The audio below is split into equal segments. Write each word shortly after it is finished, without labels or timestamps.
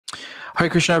Hare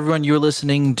Krishna, everyone. You're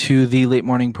listening to the Late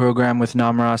Morning Program with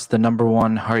Namarasa, the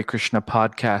 #1 Hare Krishna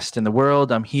podcast in the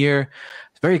world. I'm here,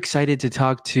 very excited to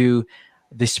talk to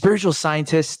the spiritual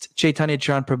scientist, Chaitanya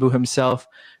Charan Prabhu himself.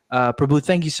 Prabhu,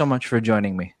 thank you so much for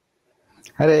joining me.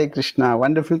 Hare Krishna,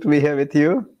 wonderful to be here with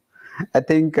you. I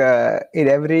think in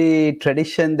every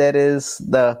tradition there is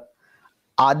the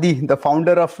Adi, the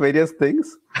founder of various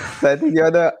things. So I think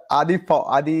you're the Adi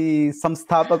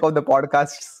Samsthapak of the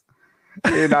podcasts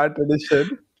in our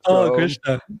tradition. Oh, So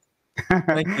Krishna.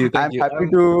 Thank you. I'm happy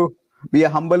to be a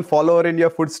humble follower in your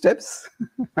footsteps.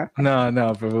 No,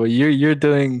 Prabhu, you're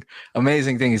doing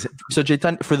amazing things. So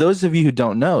Chaitanya, for those of you who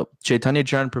don't know, Chaitanya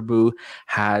Charan Prabhu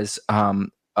has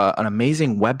an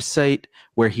amazing website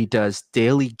where he does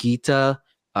daily Gita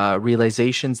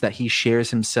realizations that he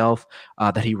shares himself,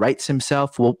 that he writes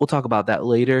himself. We'll talk about that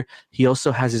later. He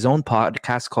also has his own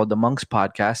podcast called the Monks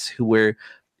Podcast, where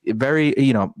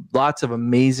lots of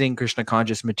amazing Krishna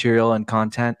conscious material and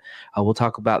content. We'll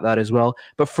talk about that as well.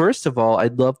 But first of all,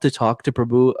 I'd love to talk to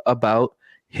Prabhu about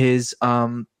his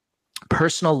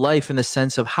personal life, in the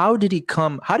sense of how did you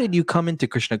come into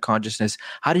Krishna consciousness?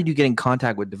 How did you get in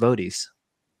contact with devotees?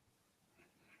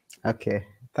 Okay.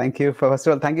 Thank you. First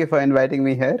of all, thank you for inviting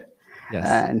me here. Yes.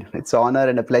 And it's an honor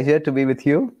and a pleasure to be with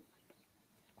you.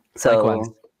 So,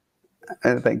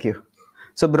 thank you.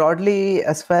 So broadly,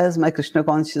 as far as my Krishna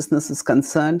consciousness is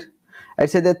concerned, I'd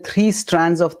say there are three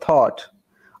strands of thought,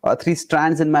 or three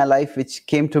strands in my life which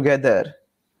came together.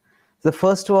 The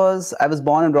first was, I was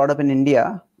born and brought up in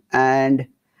India, and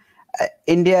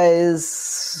India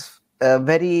is a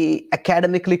very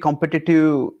academically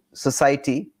competitive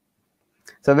society.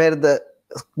 So where the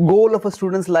goal of a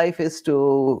student's life is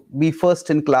to be first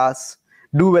in class,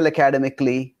 do well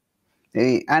academically,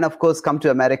 and of course come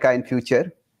to America in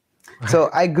future. So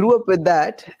I grew up with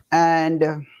that,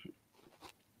 and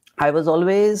I was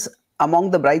always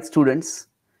among the bright students.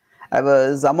 I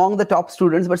was among the top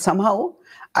students, but somehow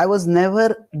I was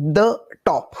never the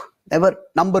top, never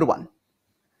number one.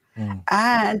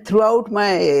 And throughout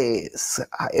my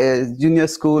junior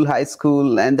school, high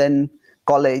school, and then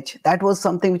college, that was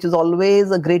something which was always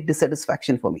a great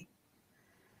dissatisfaction for me.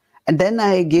 And then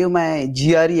I gave my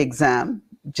GRE exam,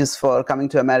 which is for coming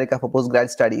to America for postgrad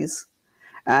studies.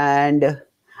 And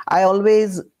I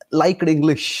always liked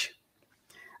English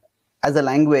as a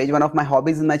language. One of my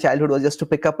hobbies in my childhood was just to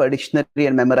pick up a dictionary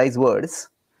and memorize words.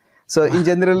 So in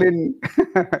general,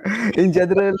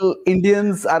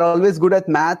 Indians are always good at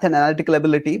math and analytical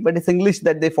ability, but it's English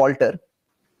that they falter.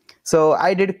 So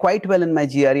I did quite well in my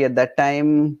GRE at that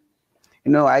time.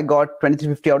 I got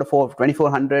 2350 out of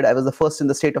 2400. I was the first in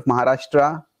the state of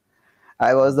Maharashtra.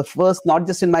 I was the first, not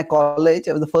just in my college,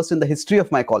 I was the first in the history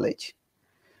of my college.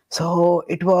 So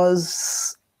it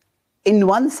was, in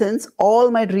one sense,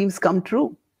 all my dreams come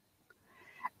true.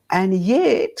 And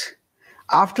yet,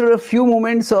 after a few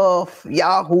moments of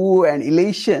Yahoo and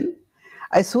elation,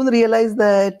 I soon realized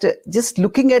that just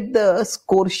looking at the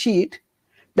score sheet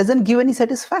doesn't give any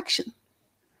satisfaction.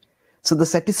 So the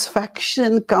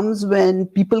satisfaction comes when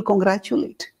people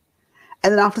congratulate.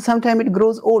 And then after some time, it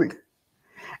grows old.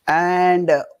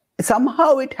 And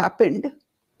somehow it happened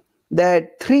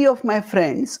that three of my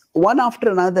friends, one after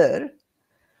another,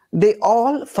 they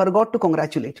all forgot to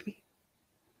congratulate me.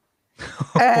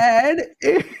 And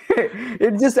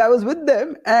I was with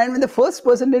them. And when the first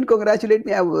person didn't congratulate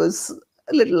me, I was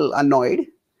a little annoyed.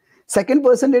 Second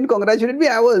person didn't congratulate me,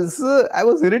 I was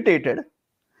irritated.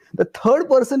 The third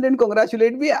person didn't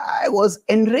congratulate me, I was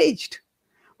enraged.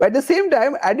 But at the same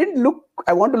time,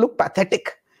 I want to look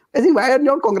pathetic. I think, why are you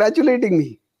not congratulating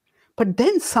me? But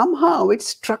then somehow it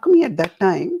struck me at that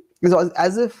time, it was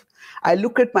as if I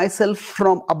look at myself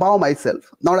from above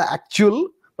myself, not actual,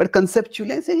 but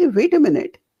conceptually. I say, hey, wait a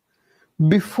minute.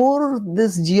 Before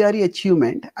this GRE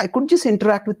achievement, I could just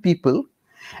interact with people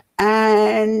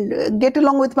and get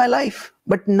along with my life.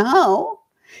 But now,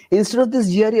 instead of this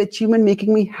GRE achievement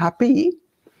making me happy,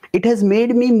 it has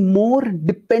made me more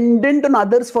dependent on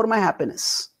others for my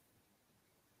happiness.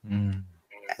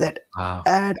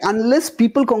 And unless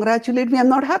people congratulate me, I'm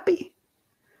not happy.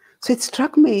 So it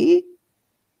struck me,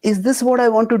 is this what I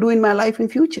want to do in my life in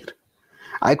future?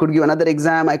 I could give another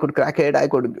exam, I could crack it, I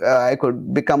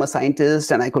could become a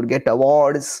scientist, and I could get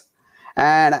awards.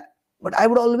 But I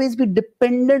would always be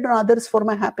dependent on others for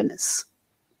my happiness.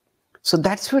 So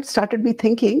that's what started me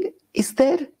thinking, is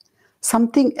there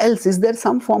something else? Is there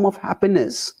some form of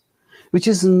happiness which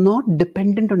is not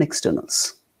dependent on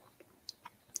externals?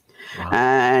 Wow.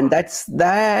 And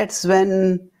that's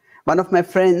when one of my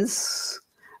friends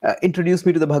introduced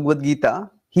me to the Bhagavad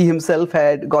Gita. He himself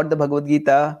had got the Bhagavad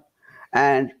Gita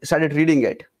and started reading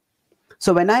it.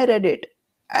 So when I read it,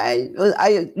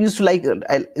 I used to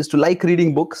like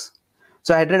reading books.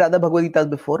 So I had read other Bhagavad Gitas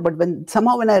before, but when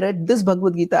I read this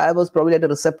Bhagavad Gita, I was probably at a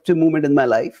receptive moment in my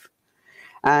life.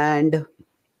 And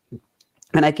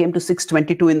when I came to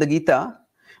 622 in the Gita,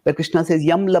 where Krishna says,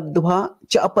 Yam labdha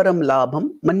cha aparam labham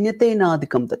manyate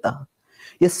nadikam tata.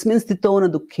 Yasmin stito na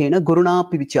dukkhena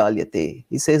gurunapi vichalyate.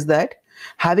 He says that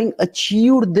having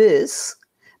achieved this,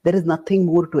 there is nothing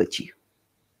more to achieve.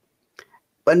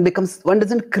 One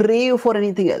doesn't crave for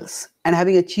anything else. And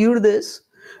having achieved this,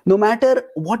 no matter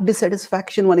what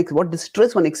dissatisfaction, what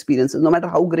distress one experiences, no matter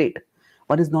how great,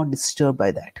 one is not disturbed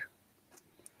by that.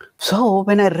 So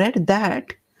when I read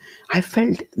that, I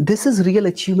felt this is real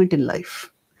achievement in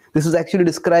life. This is actually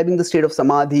describing the state of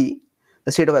samadhi,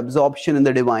 the state of absorption in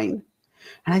the divine.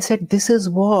 And I said, this is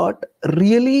what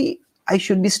really I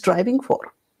should be striving for.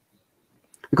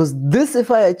 Because this, if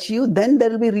I achieve, then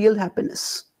there will be real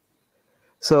happiness.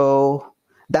 So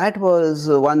that was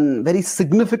one very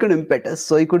significant impetus.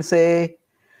 So you could say,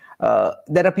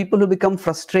 there are people who become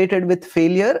frustrated with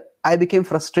failure. I became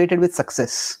frustrated with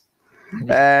success.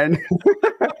 And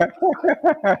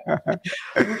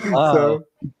so,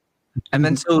 and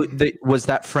then was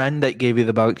that friend that gave you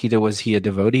the Bhagavad Gita, was he a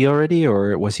devotee already,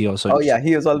 or was he also? Oh yeah,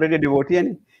 he was already a devotee,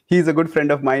 and he's a good friend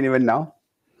of mine even now.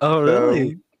 Oh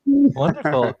really?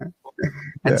 Wonderful.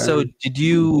 And so did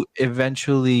you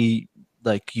eventually,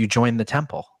 you joined the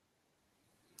temple?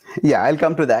 Yeah, I'll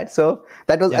come to that. So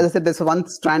that was, as I said, there's one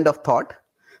strand of thought.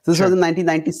 So this was in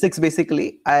 1996,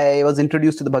 basically. I was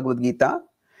introduced to the Bhagavad Gita.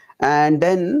 And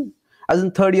then I was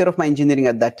in third year of my engineering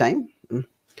at that time.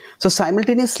 So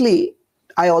simultaneously,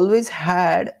 I always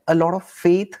had a lot of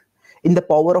faith in the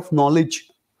power of knowledge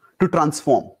to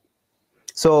transform.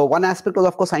 So one aspect was,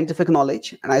 of course, scientific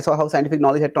knowledge. And I saw how scientific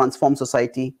knowledge had transformed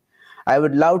society. I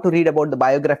would love to read about the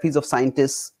biographies of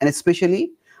scientists, and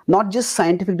especially not just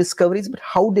scientific discoveries, but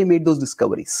how they made those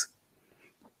discoveries.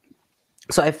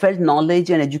 So I felt knowledge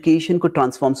and education could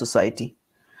transform society.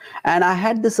 And I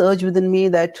had this urge within me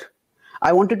that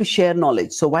I wanted to share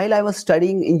knowledge. So while I was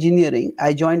studying engineering,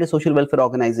 I joined a social welfare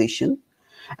organization,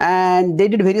 and they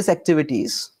did various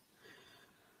activities.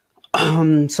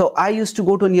 So I used to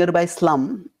go to a nearby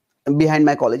slum behind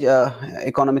my college,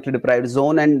 economically deprived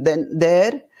zone, and then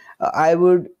there I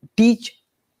would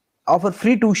offer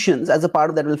free tuitions as a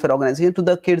part of that welfare organization to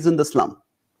the kids in the slum.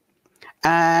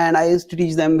 And I used to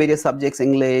teach them various subjects,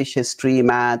 English, history,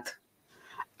 math.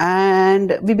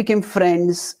 And we became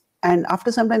friends. And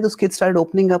after some time, those kids started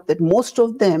opening up that most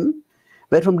of them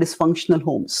were from dysfunctional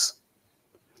homes.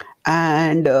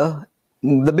 And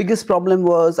the biggest problem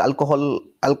was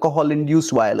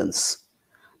alcohol-induced violence.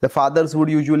 The fathers would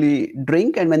usually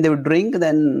drink, and when they would drink,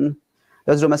 then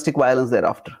there was domestic violence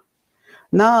thereafter.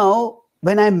 Now,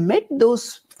 when I met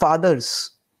those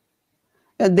fathers,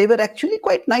 they were actually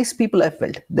quite nice people, I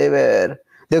felt. They were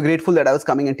grateful that I was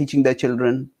coming and teaching their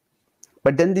children.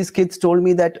 But then these kids told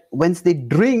me that once they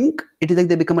drink, it is like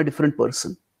they become a different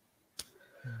person.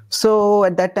 So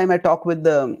at that time, I talked with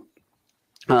the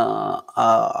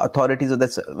authorities of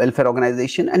this welfare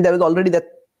organization, and there was already that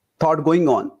thought going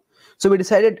on. So we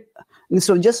decided,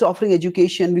 instead of just offering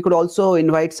education, we could also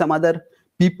invite some other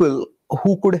people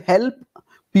who could help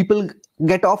people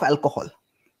get off alcohol.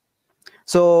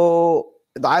 So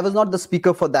I was not the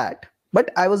speaker for that, but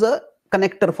I was a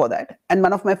connector for that. And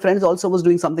one of my friends also was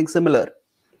doing something similar.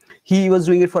 He was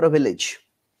doing it for a village.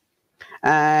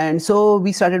 And so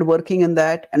we started working in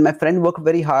that, and my friend worked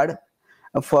very hard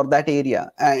for that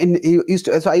area.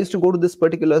 So I used to go to this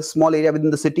particular small area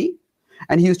within the city,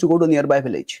 and he used to go to a nearby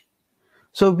village.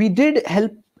 So we did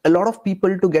help a lot of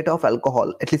people to get off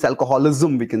alcohol, at least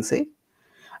alcoholism, we can say.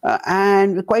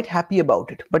 And we're quite happy about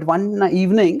it. But one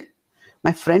evening,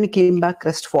 my friend came back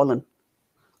crestfallen.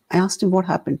 I asked him what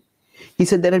happened. He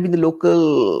said there had been the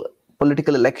local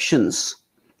political elections,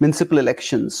 municipal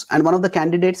elections, and one of the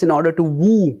candidates, in order to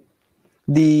woo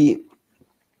the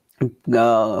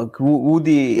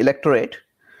electorate,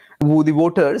 woo the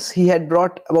voters, he had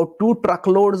brought about 2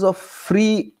 truckloads of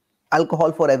free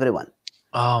alcohol for everyone.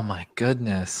 Oh my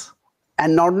goodness.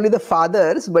 And not only the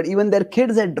fathers, but even their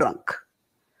kids had drunk.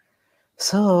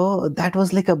 So that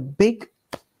was like a big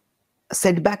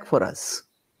setback for us.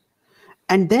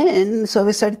 And then, so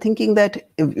we started thinking that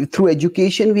through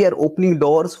education, we are opening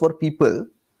doors for people.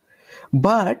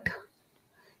 But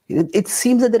it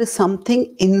seems that there is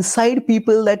something inside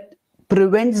people that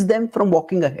prevents them from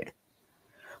walking ahead,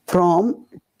 from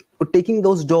taking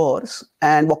those doors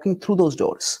and walking through those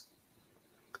doors.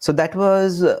 So that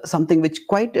was something which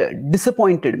quite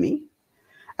disappointed me.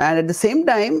 And at the same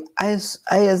time, as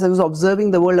I was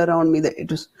observing the world around me,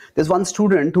 there's one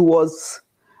student who was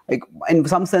like in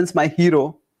some sense my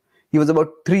hero. He was about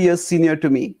 3 years senior to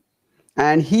me,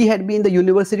 and he had been the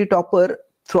university topper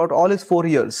throughout all his 4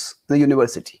 years, the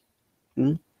university.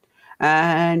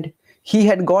 And he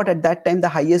had got at that time the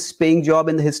highest paying job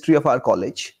in the history of our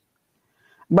college.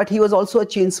 But he was also a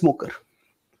chain smoker.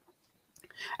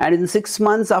 And in 6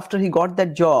 months after he got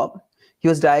that job, he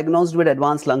was diagnosed with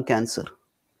advanced lung cancer.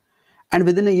 And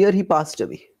within a year, he passed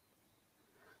away.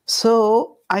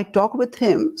 So I talked with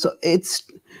him. So it's,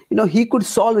 he could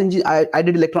solve, I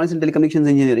did electronics and telecommunications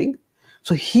engineering.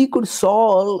 So he could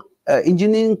solve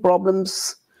engineering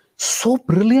problems so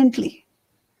brilliantly.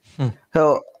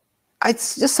 So I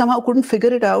just somehow couldn't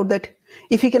figure it out that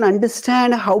if he can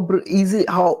understand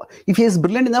if he is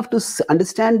brilliant enough to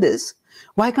understand this,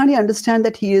 why can't he understand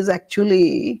that he is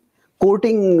actually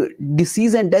courting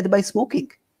disease and death by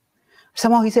smoking?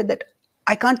 Somehow he said that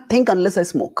I can't think unless I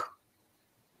smoke.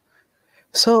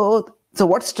 So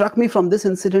what struck me from this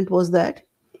incident was that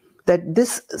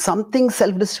this something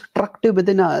self-destructive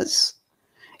within us,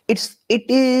 it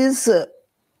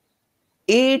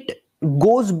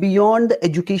goes beyond the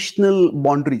educational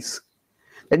boundaries.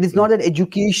 That is not that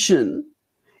education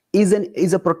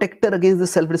is a protector against the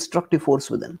self-destructive force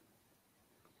within.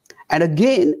 And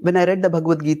again, when I read the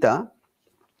Bhagavad Gita,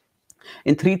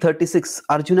 in 336,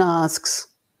 Arjuna asks,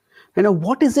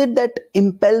 what is it that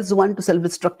impels one to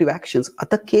self-destructive actions?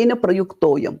 Atakena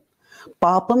prayuktoyam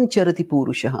papam charati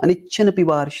purusha anichanapi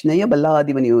varshneya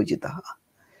baladivaniyojitaha.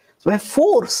 So by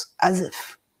force, as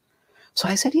if. So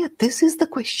I said, this is the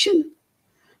question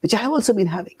which I have also been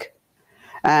having.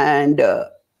 And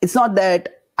it's not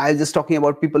that I was just talking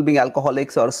about people being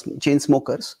alcoholics or chain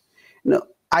smokers.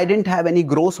 I didn't have any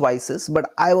gross vices, but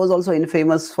I was also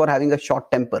infamous for having a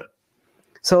short temper.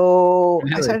 So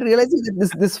really? I started realizing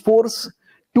that this force,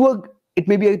 it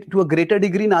may be to a greater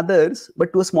degree in others,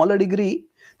 but to a smaller degree,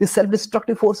 this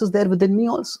self-destructive force is there within me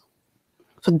also.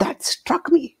 So that struck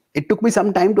me. It took me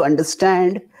some time to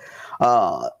understand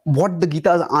what the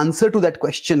Gita's answer to that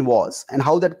question was and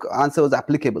how that answer was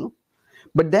applicable.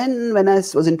 But then when I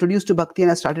was introduced to Bhakti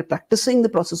and I started practicing the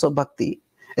process of Bhakti,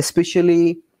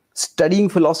 especially studying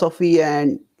philosophy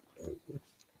and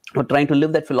trying to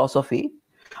live that philosophy,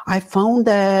 I found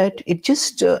that it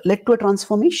just led to a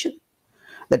transformation.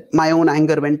 That my own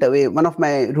anger went away. One of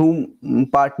my room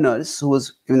partners who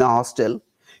was in the hostel,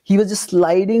 he was just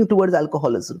sliding towards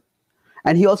alcoholism.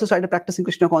 And he also started practicing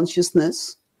Krishna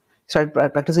consciousness, started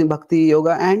practicing Bhakti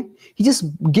yoga, and he just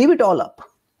gave it all up.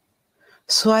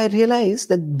 So I realized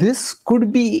that this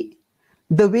could be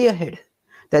the way ahead.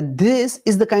 That this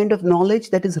is the kind of knowledge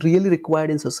that is really required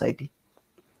in society.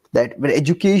 That with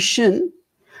education,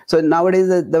 so nowadays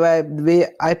the way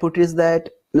I put it is that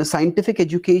scientific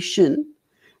education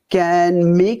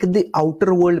can make the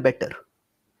outer world better.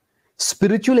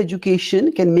 Spiritual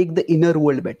education can make the inner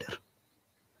world better.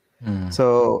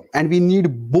 So, and we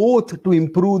need both to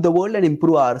improve the world and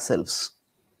improve ourselves.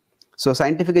 So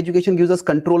scientific education gives us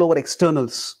control over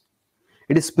externals.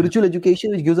 It is spiritual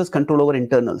education which gives us control over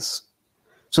internals.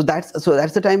 So that's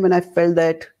the time when I felt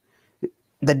that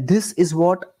this is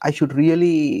what I should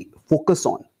really focus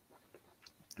on.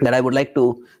 That I would like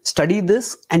to study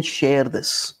this and share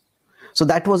this. So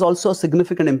that was also a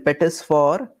significant impetus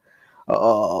for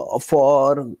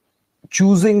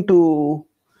choosing to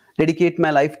dedicate my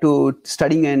life to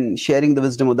studying and sharing the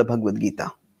wisdom of the Bhagavad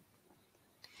Gita.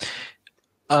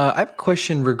 I have a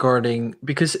question regarding,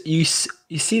 because you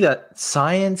see that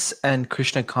science and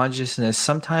Krishna consciousness,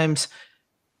 sometimes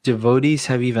devotees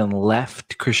have even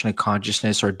left Krishna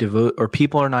consciousness, or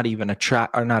people are not even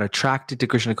attracted to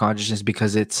Krishna consciousness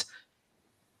because it's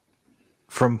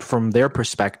from their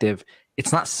perspective,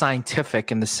 it's not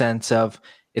scientific in the sense of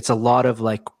it's a lot of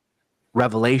like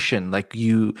revelation, like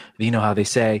you know how they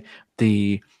say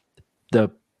the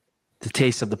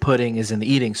taste of the pudding is in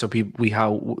the eating. So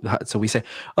we say,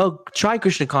 oh, try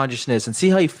Krishna consciousness and see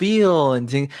how you feel,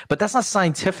 but that's not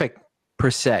scientific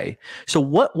per se. So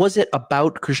what was it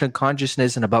about Krishna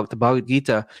consciousness and about the Bhagavad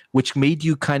Gita which made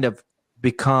you kind of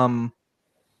become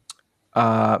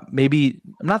maybe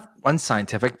not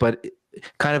unscientific, but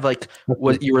kind of like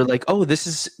what you were like, oh, this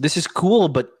is cool,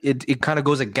 but it kind of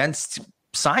goes against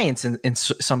science in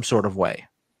some sort of way?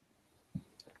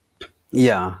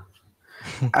 Yeah,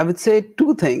 I would say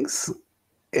two things.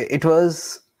 It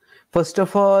was, first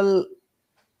of all,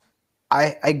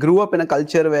 I grew up in a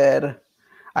culture where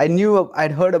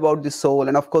I'd heard about the soul,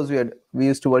 and of course we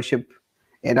used to worship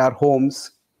in our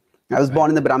homes. I was born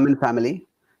in the Brahmin family,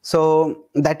 so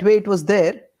that way it was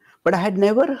there, but I had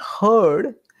never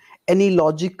heard any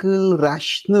logical,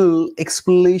 rational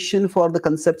explanation for the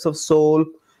concepts of soul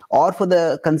or for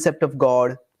the concept of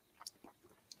God.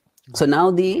 So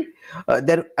now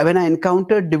when I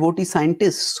encountered devotee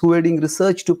scientists who were doing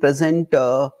research to present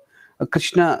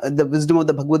Krishna, the wisdom of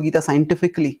the Bhagavad Gita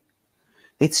scientifically,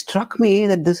 it struck me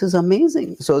that this is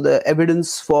amazing. So the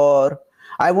evidence for,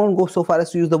 I won't go so far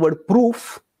as to use the word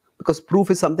proof, because proof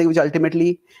is something which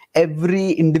ultimately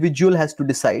every individual has to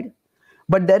decide.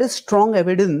 But there is strong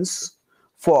evidence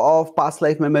of past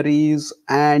life memories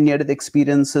and near-death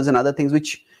experiences and other things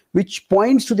which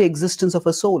points to the existence of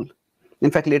a soul. In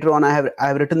fact, later on, I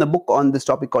have written a book on this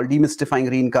topic called Demystifying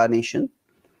Reincarnation.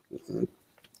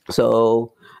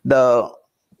 So the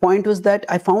point was that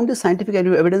I found the scientific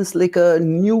evidence like a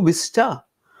new vista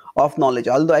of knowledge.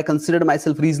 Although I considered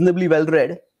myself reasonably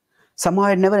well-read, somehow I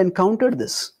had never encountered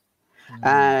this.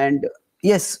 And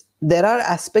yes, there are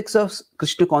aspects of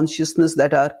Krishna consciousness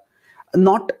that are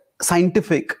not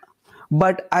scientific,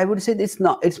 but I would say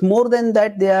it's more than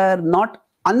that. They are not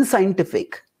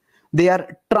unscientific, they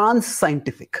are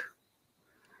trans-scientific.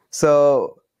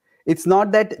 So it's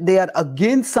not that they are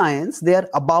against science, they are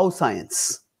above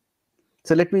science.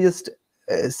 So let me just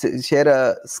share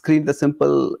a screen, the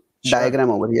simple diagram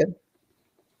over here.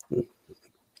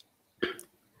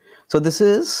 So this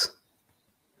is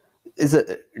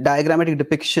a diagrammatic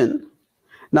depiction.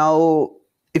 Now,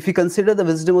 if you consider the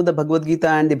wisdom of the Bhagavad Gita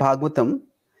and the Bhagavatam,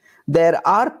 there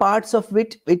are parts of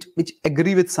which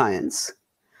agree with science.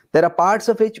 There are parts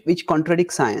of which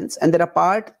contradict science, and there are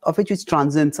parts of which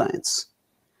transcend science.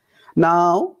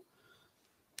 Now,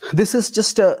 this is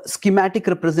just a schematic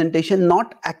representation,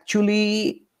 not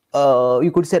actually,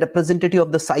 you could say, representative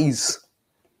of the size.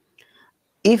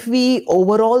 If we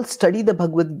overall study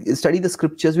the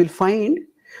scriptures, we'll find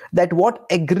that what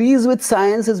agrees with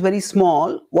science is very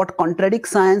small, what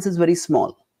contradicts science is very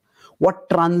small. What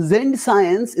transcends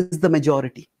science is the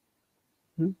majority.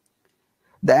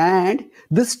 And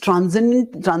this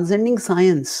transcending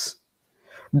science,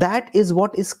 that is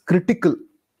what is critical.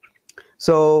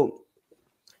 So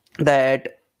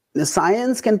that the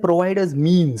science can provide us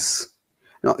means.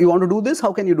 Now, you want to do this?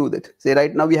 How can you do that? Say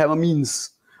right now we have a means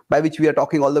by which we are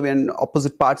talking all the way in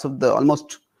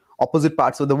almost opposite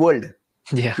parts of the world.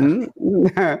 Yeah.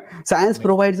 Science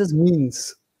provides us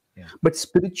means, but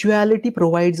spirituality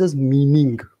provides us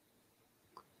meaning.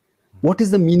 What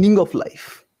is the meaning of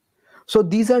life? So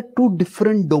these are two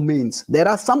different domains. There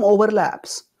are some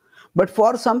overlaps, but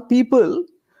for some people,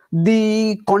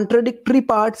 the contradictory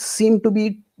parts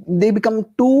they become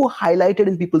too highlighted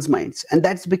in people's minds. And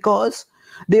that's because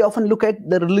they often look at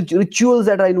the rituals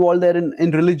that are involved there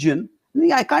in religion.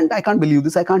 I can't believe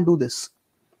this, I can't do this.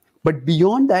 But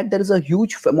beyond that, there is a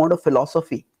huge amount of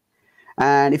philosophy.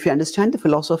 And if you understand the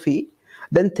philosophy,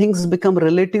 then things become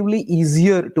relatively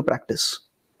easier to practice.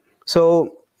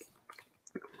 So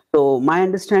my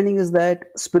understanding is that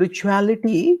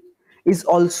spirituality is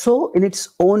also in its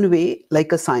own way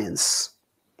like a science.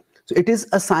 So it is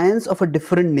a science of a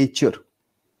different nature.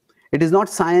 It is not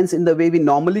science in the way we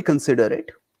normally consider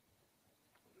it.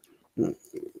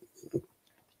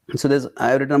 So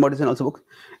I have written about this in also book.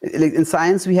 In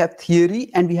science, we have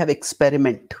theory and we have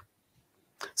experiment.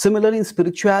 Similarly, in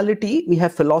spirituality, we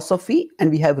have philosophy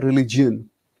and we have religion.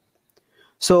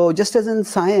 So just as in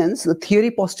science, the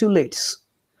theory postulates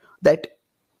that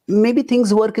maybe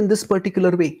things work in this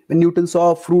particular way. When Newton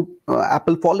saw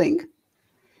apple falling,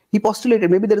 he postulated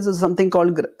maybe there is something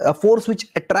called a force which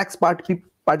attracts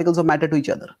particles of matter to each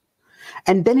other.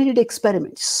 And then he did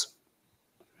experiments.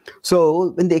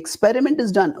 So when the experiment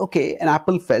is done, okay, an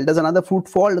apple fell, does another fruit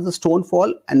fall, does a stone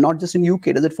fall? And not just in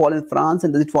UK, does it fall in France,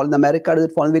 and does it fall in America, does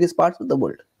it fall in various parts of the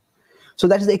world? So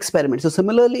that is the experiment. So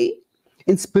similarly,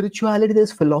 in spirituality, there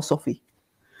is philosophy.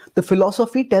 The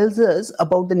philosophy tells us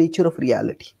about the nature of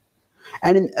reality.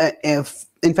 And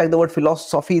in fact, the word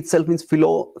philosophy itself means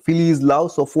philo is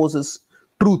love, sophos is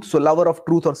truth. So lover of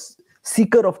truth or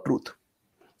seeker of truth.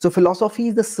 So philosophy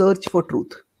is the search for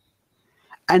truth.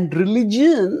 And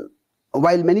religion,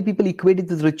 while many people equate it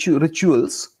with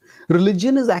rituals,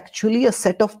 religion is actually a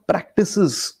set of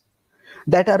practices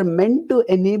that are meant to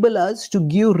enable us to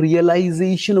give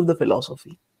realization of the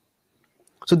philosophy.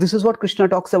 So this is what Krishna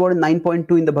talks about in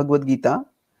 9.2 in the Bhagavad Gita.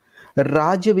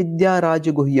 Raja Vidya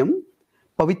Raja Guhyam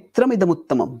Pavitram idam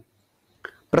uttamam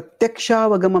Pratyaksha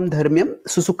dharmyam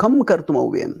susukham kartum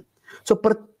avyam. So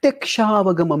Pratyaksha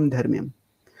dharmyam.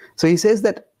 So he says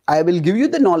that I will give you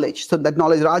the knowledge. So that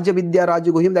knowledge, Raja Vidya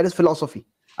Raja Guhyam, that is philosophy.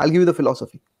 I'll give you the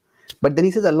philosophy. But then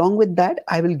he says, along with that,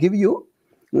 I will give you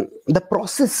the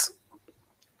process.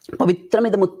 Pavitram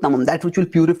idam uttamam, that which will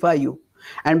purify you.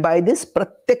 And by this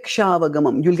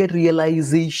Pratyaksha you'll get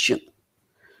realization.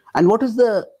 And what is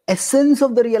the essence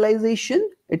of the realization?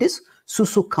 It is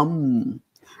Susukham.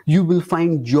 you will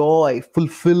find joy,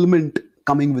 fulfillment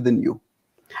coming within you.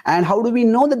 And how do we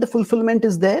know that the fulfillment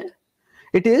is there?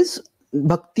 It is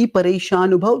bhakti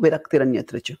pareshanubhav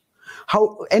viraktiranyatra.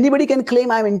 How anybody can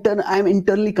claim I'm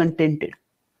internally contented,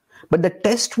 but the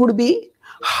test would be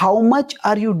how much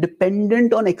are you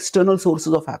dependent on external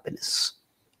sources of happiness.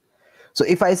 So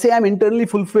if I say I'm internally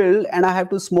fulfilled and I have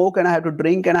to smoke and I have to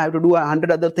drink and I have to do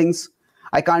 100 other things,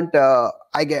 I can't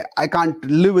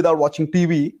live without watching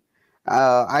TV.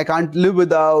 I can't live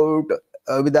without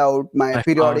my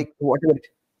periodic whatever.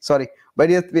 Sorry, but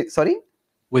yes, sorry.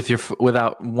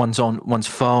 Without one's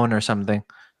phone or something.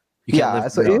 You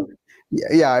can't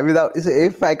live without.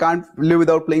 If I can't live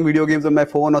without playing video games on my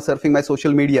phone or surfing my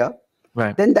social media,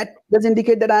 right, then that does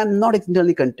indicate that I am not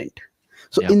internally content.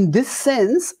 So in this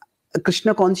sense,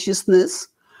 Krishna consciousness,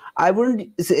 I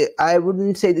wouldn't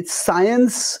say it's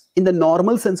science in the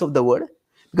normal sense of the word,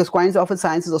 because quite often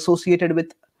science is associated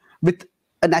with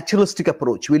a naturalistic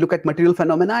approach. We look at material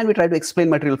phenomena and we try to explain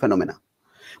material phenomena.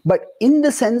 But in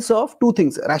the sense of two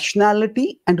things,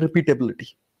 rationality and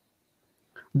repeatability,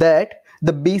 that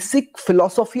the basic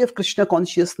philosophy of Krishna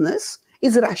consciousness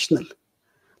is rational,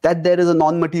 that there is a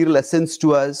non-material essence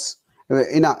to us,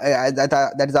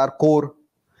 that is our core,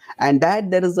 and that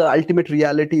there is the ultimate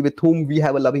reality with whom we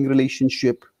have a loving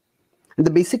relationship. And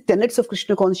the basic tenets of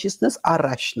Krishna consciousness are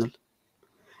rational.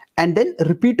 And then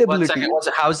repeatability. One second.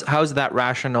 How's that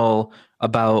rational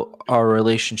about our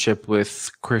relationship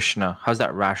with Krishna? How's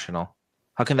that rational?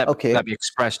 How can that be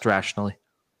expressed rationally?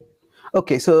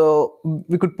 Okay, so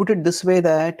we could put it this way,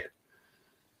 that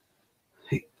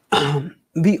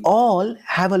we all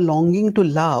have a longing to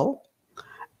love,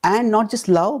 and not just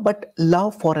love, but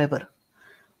love forever.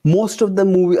 Most of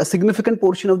the a significant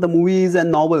portion of the movies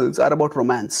and novels are about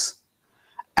romance.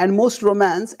 And most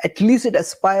romance, at least it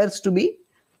aspires to be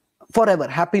forever,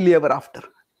 happily ever after,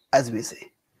 as we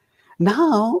say.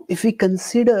 Now, if we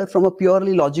consider from a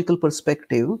purely logical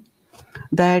perspective,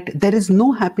 that there is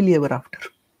no happily ever after.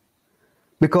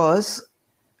 Because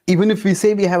even if we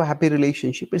say we have a happy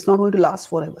relationship, it's not going to last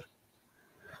forever.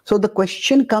 So the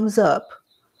question comes up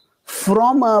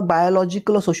from a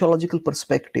biological or sociological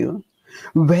perspective,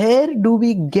 where do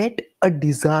we get a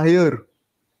desire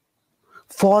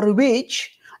for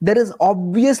which there is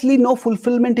obviously no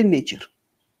fulfillment in nature?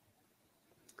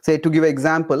 Say, to give an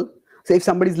example, say if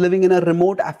somebody is living in a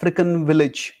remote African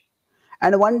village,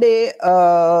 and one day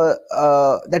that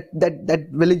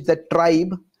village, that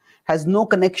tribe, has no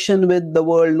connection with the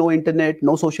world, no internet,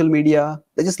 no social media.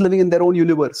 They're just living in their own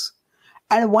universe.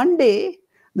 And one day,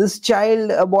 this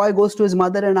child, a boy, goes to his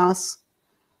mother and asks,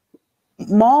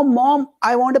 Mom,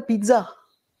 I want a pizza.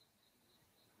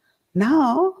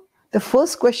 Now, the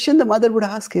first question the mother would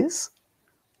ask is,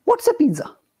 what's a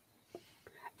pizza?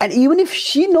 And even if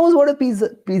she knows what a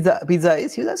pizza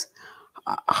is, she says,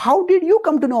 how did you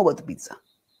come to know about the pizza?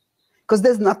 Because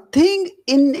there's nothing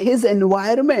in his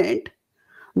environment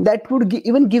that would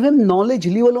even give him knowledge,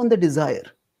 leave alone the desire.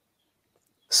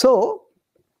 So,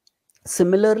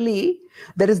 similarly,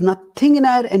 there is nothing in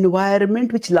our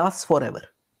environment which lasts forever.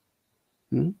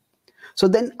 So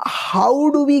then how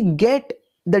do we get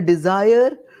the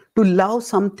desire to love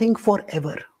something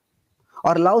forever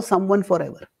or love someone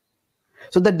forever?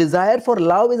 So the desire for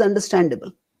love is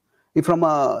understandable from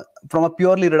a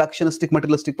purely reductionistic,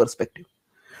 materialistic perspective.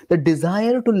 The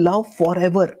desire to love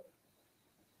forever,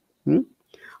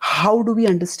 how do we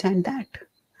understand that?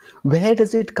 Where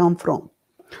does it come from?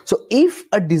 So if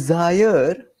a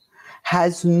desire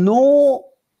has no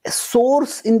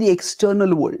source in the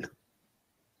external world,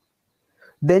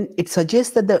 then it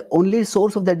suggests that the only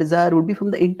source of that desire would be from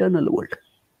the internal world.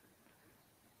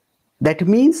 That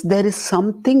means there is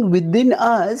something within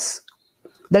us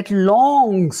that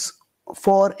longs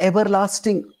for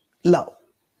everlasting love.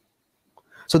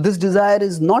 So this desire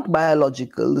is not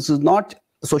biological, this is not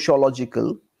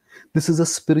sociological, this is a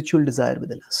spiritual desire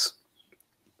within us.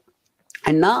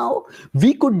 And now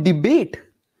we could debate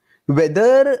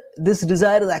whether this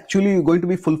desire is actually going to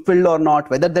be fulfilled or not,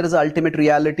 whether there is an ultimate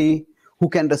reality who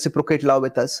can reciprocate love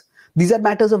with us. These are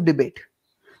matters of debate.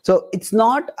 So it's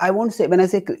not, I won't say, when I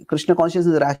say Krishna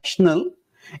consciousness is rational,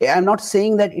 I'm not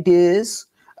saying that it is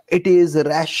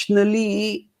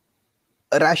rationally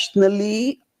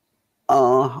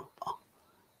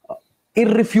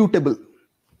irrefutable.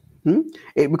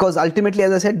 Because ultimately,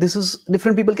 as I said, this is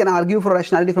different people can argue for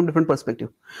rationality from different perspective.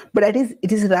 But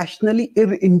it is rationally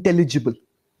unintelligible.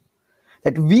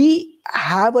 That we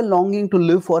have a longing to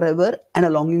live forever and a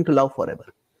longing to love forever.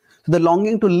 So the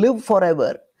longing to live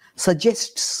forever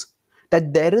suggests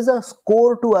that there is a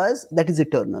core to us that is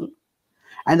eternal.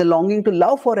 And the longing to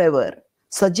love forever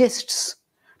suggests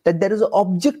that there is an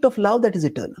object of love that is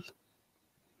eternal.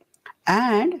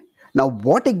 And now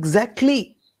what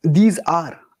exactly these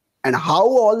are and how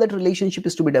all that relationship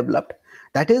is to be developed,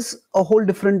 that is a whole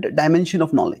different dimension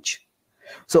of knowledge.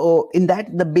 So in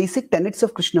that, the basic tenets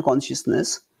of Krishna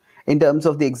consciousness, in terms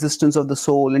of the existence of the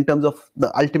soul, in terms of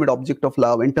the ultimate object of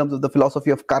love, in terms of the philosophy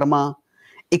of karma,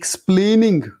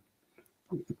 explaining,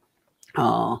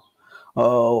 one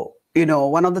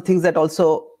of the things that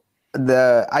also,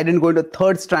 I didn't go into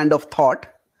third strand of thought.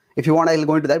 If you want, I'll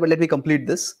go into that, but let me complete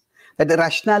this. That the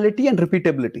rationality and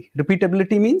repeatability.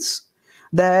 Repeatability means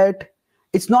that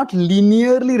it's not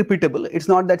linearly repeatable. It's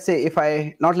not that,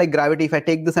 say, not like gravity, if I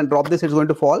take this and drop this, it's going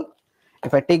to fall.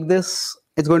 If I take this,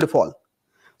 it's going to fall.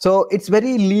 So it's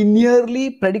very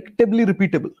linearly, predictably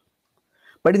repeatable.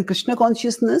 But in Krishna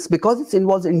consciousness, because it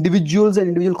involves individuals and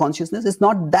individual consciousness, it's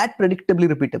not that predictably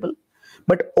repeatable.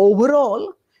 But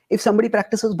overall, if somebody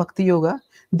practices bhakti yoga,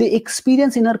 they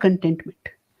experience inner contentment.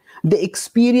 They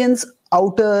experience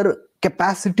outer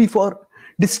capacity for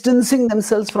distancing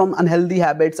themselves from unhealthy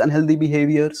habits, unhealthy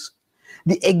behaviors.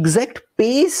 The exact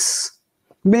pace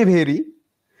may vary.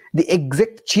 The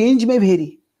exact change may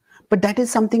vary. But that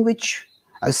is something which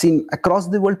I've seen across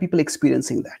the world, people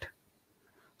experiencing that.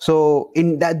 So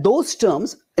in those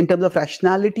terms, in terms of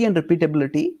rationality and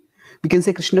repeatability, we can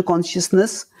say Krishna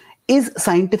consciousness is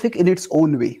scientific in its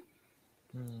own way.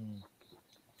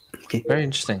 Okay. Very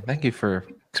interesting. Thank you for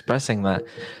expressing that.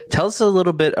 Tell us a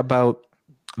little bit about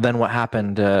then what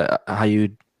happened, how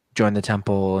you joined the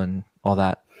temple and all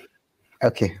that.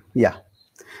 Okay. Yeah.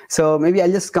 So maybe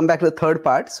I'll just come back to the third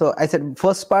part. So I said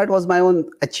first part was my own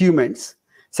achievements.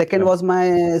 Second was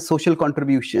my social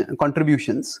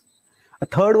contributions. A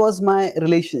third was my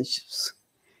relationships.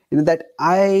 That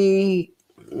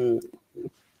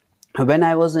when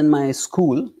I was in my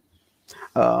school,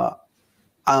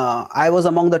 I was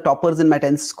among the toppers in my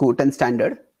 10th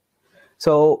standard.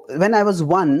 So when I was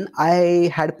 1,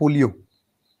 I had polio.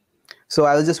 So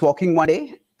I was just walking one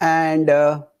day and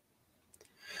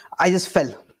I just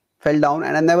fell down,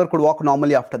 and I never could walk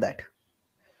normally after that.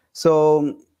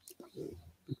 So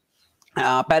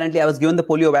apparently I was given the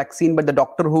polio vaccine, but the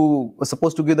doctor who was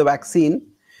supposed to give the vaccine,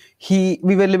 we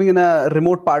were living in a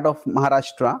remote part of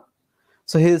Maharashtra.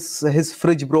 So his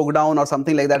fridge broke down or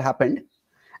something like that happened.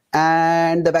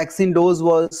 And the vaccine dose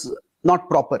was not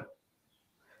proper.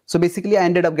 So basically I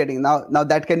ended up getting, now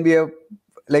that can be in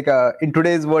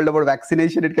today's world about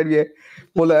vaccination, it can be a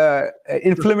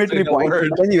inflammatory point.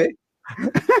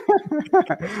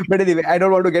 But anyway, I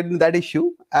don't want to get into that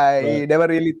issue. I never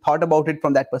really thought about it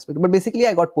from that perspective. But basically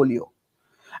I got polio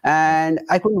and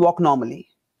I couldn't walk normally.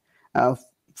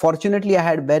 Fortunately, I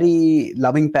had very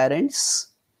loving parents.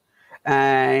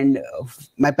 And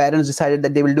my parents decided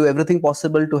that they will do everything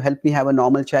possible to help me have a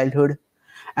normal childhood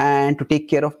and to take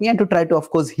care of me and to try to, of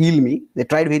course, heal me. They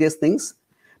tried various things.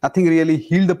 Nothing really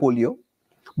healed the polio,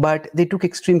 but they took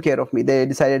extreme care of me. They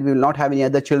decided we will not have any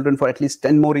other children for at least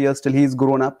 10 more years till he's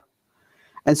grown up.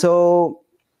 And so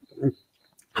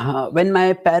when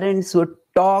my parents would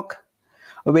talk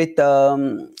with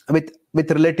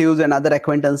relatives and other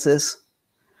acquaintances,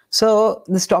 so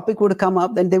this topic would come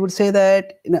up, then they would say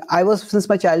that since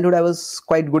my childhood, I was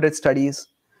quite good at studies,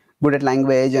 good at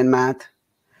language and math.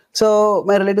 So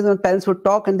my relatives and parents would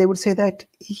talk and they would say that,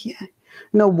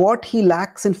 what he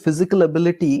lacks in physical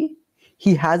ability,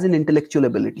 he has in intellectual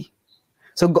ability.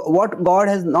 So what God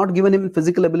has not given him in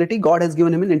physical ability, God has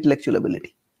given him in intellectual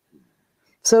ability.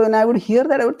 So when I would hear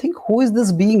that, I would think, who is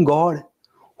this being God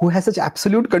who has such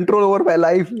absolute control over my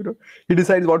life? He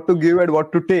decides what to give and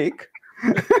what to take.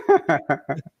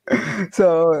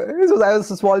 So I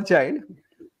was a small child,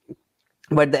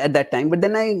 but at that time. But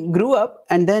then I grew up,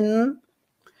 and then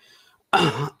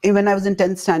when I was in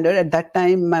 10th standard, at that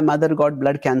time my mother got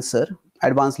blood cancer,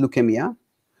 advanced leukemia,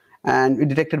 and we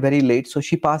detected very late. So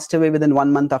she passed away within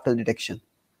 1 month after the detection.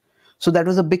 So that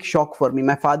was a big shock for me.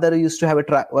 My father used to have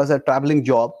was a traveling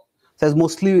job, so I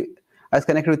was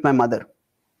connected with my mother.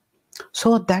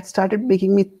 So that started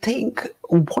making me think,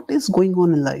 what is going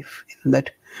on in life?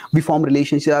 That we form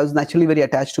relationships. I was naturally very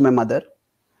attached to my mother,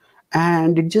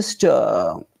 and it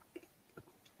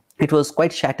was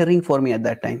quite shattering for me at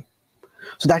that time.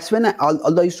 So that's when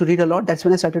although I used to read a lot, that's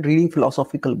when I started reading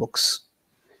philosophical books.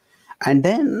 And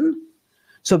then,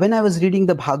 so when I was reading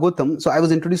the Bhagavatam, so I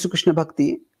was introduced to Krishna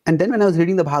Bhakti, and then when I was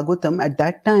reading the Bhagavatam, at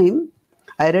that time,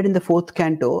 I read in the 4th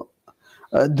canto,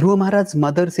 Dhruva Maharaj's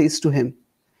mother says to him,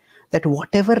 that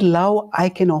whatever love I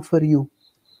can offer you,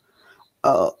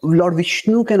 Lord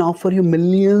Vishnu can offer you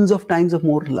millions of times of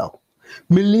more love.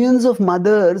 Millions of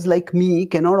mothers like me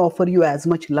cannot offer you as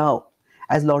much love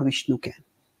as Lord Vishnu can.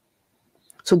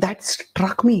 So that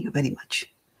struck me very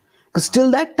much. Because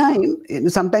till that time,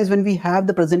 sometimes when we have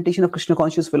the presentation of Krishna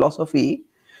conscious philosophy,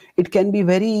 it can be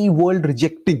very world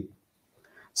rejecting.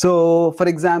 So, for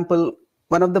example,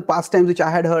 one of the pastimes which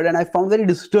I had heard and I found very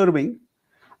disturbing,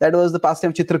 that was the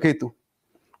pastime Chitraketu,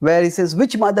 where he says,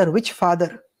 which mother, which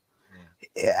father?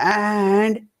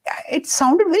 And it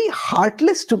sounded very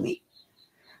heartless to me.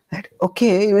 That,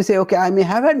 okay, you may say, okay, I may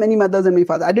have had many mothers and many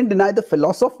fathers. I didn't deny the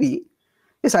philosophy.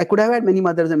 Yes, I could have had many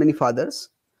mothers and many fathers,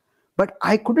 but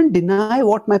I couldn't deny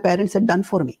what my parents had done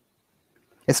for me.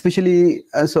 Especially,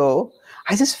 so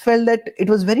I just felt that it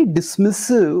was very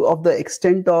dismissive of the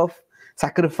extent of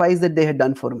sacrifice that they had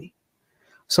done for me.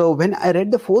 So when I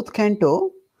read the fourth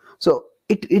canto, so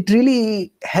it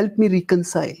really helped me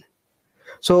reconcile.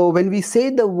 So when we say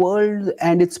the world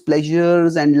and its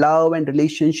pleasures and love and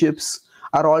relationships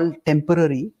are all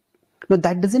temporary, no,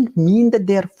 that doesn't mean that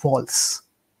they are false.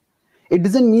 It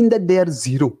doesn't mean that they are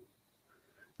zero.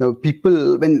 No,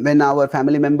 people, when our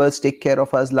family members take care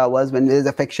of us, love us, when there is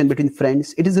affection between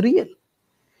friends, it is real.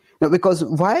 No, because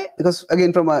why? Because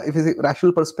again, from a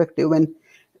rational perspective, when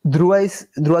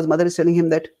Dhruva's mother is telling him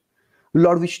that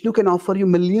Lord Vishnu can offer you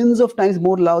millions of times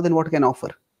more love than what he can offer.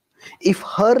 If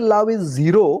her love is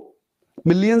zero,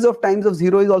 millions of times of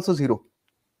zero is also zero.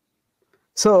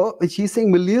 So when she's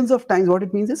saying millions of times, what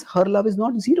it means is her love is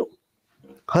not zero.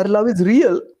 Her love is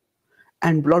real,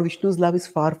 and Lord Vishnu's love is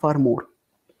far, far more.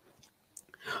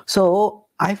 So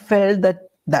I felt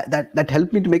that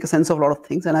helped me to make a sense of a lot of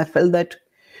things, and I felt that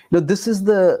this is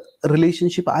the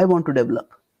relationship I want to develop.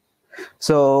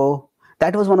 So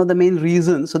that was one of the main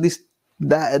reasons. So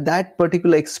that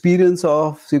particular experience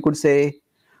of, you could say,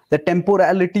 the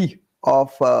temporality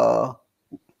of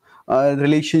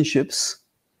relationships,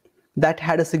 that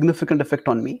had a significant effect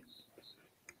on me.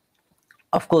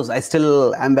 Of course, I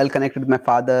still am well connected with my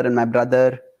father and my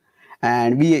brother,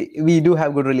 and we do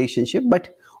have good relationship.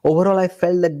 But overall, I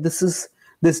felt that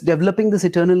this developing this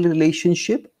eternal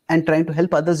relationship and trying to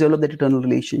help others develop that eternal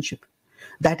relationship,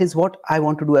 that is what I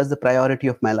want to do as the priority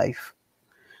of my life.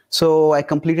 So I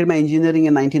completed my engineering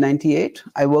in 1998.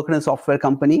 I worked in a software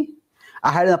company.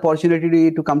 I had an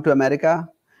opportunity to come to America.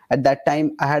 At that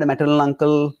time, I had a maternal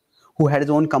uncle who had his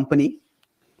own company,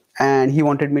 and he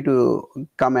wanted me to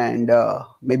come and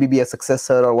maybe be a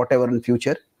successor or whatever in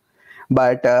future.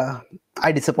 But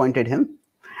I disappointed him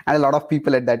and a lot of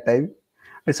people at that time.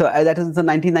 So that was in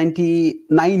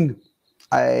 1999.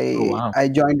 I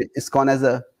joined ISKCON as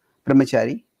a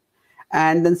brahmachari.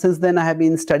 And then since then, I have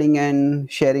been studying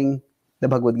and sharing the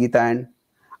Bhagavad Gita and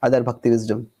other bhakti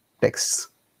wisdom texts.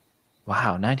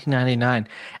 Wow, 1999.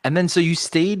 And then so you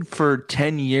stayed for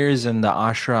 10 years in the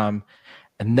ashram,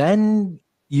 and then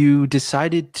you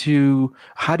decided to,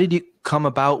 how did you come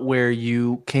about where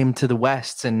you came to the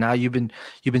West, and now you've been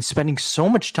spending so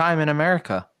much time in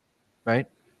America, right?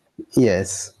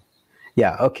 Yes.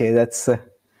 Yeah, okay, that's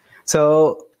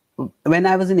so when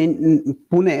I was in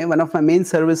Pune, one of my main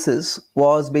services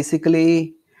was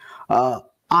basically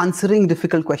answering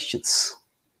difficult questions.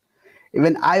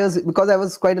 Because I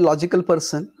was quite a logical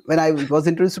person, when I was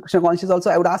introduced to Krishna consciousness also,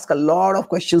 I would ask a lot of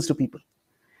questions to people.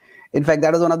 In fact,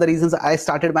 that was one of the reasons I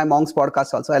started my monks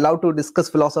podcast also. I love to discuss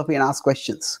philosophy and ask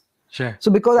questions. Sure. So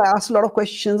because I asked a lot of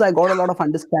questions, I got a lot of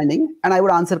understanding, and I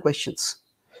would answer questions.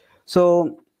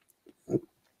 So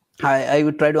I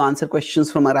would try to answer questions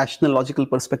from a rational, logical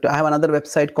perspective. I have another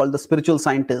website called The Spiritual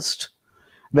Scientist,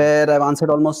 where I've answered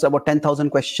almost about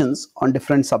 10,000 questions on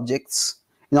different subjects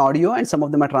in audio, and some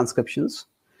of them are transcriptions.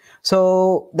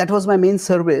 So that was my main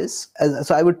service.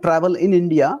 So I would travel in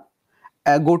India,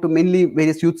 go to mainly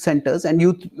various youth centers, and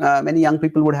many young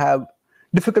people would have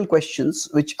difficult questions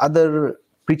which other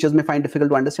preachers may find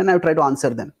difficult to understand. I would try to answer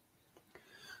them.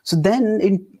 So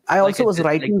then I also was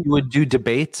writing. Like you would do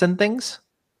debates and things?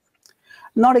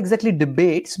 Not exactly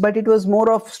debates, but it was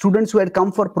more of students who had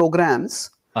come for programs.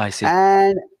 I see.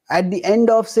 And at the end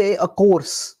of, say, a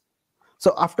course,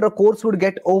 so after a course would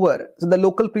get over, so the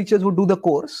local preachers would do the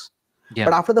course. Yeah.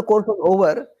 But after the course was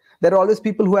over, there are always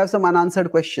people who have some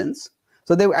unanswered questions.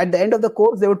 So at the end of the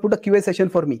course, they would put a QA session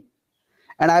for me.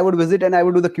 And I would visit and I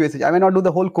would do the QA session. I may not do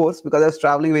the whole course because I was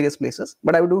traveling various places,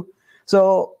 but I would do.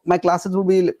 So my classes would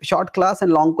be short class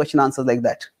and long question answers like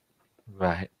that.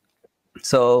 Right.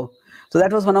 So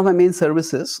that was one of my main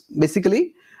services,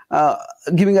 basically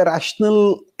giving a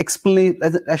rational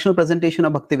presentation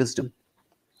of bhakti wisdom.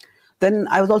 Then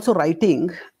I was also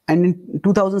writing, and in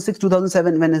 2006,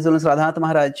 2007, when His Holiness Radhanath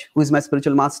Maharaj, who is my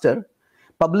spiritual master,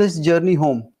 published Journey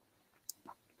Home.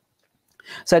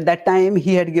 So at that time,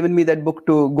 he had given me that book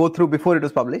to go through before it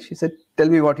was published. He said, tell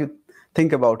me what you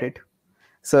think about it.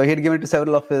 So he had given it to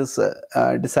several of his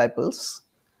disciples.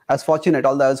 I was fortunate,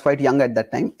 although I was quite young at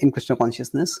that time in Krishna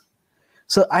consciousness.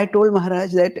 So I told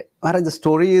Maharaj that, Maharaj, the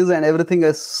stories and everything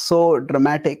is so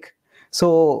dramatic,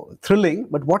 so thrilling.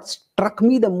 But what struck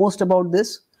me the most about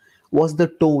this was the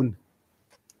tone.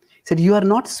 He said, you are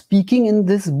not speaking in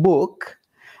this book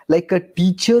like a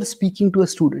teacher speaking to a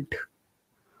student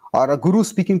or a guru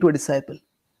speaking to a disciple.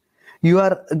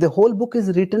 The whole book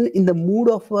is written in the mood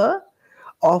of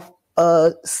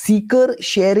a seeker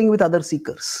sharing with other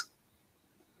seekers.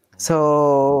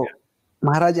 So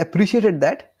Maharaj appreciated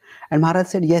that. And Maharaj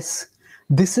said, yes,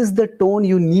 this is the tone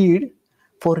you need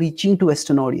for reaching to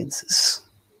Western audiences.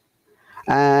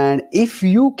 And if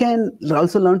you can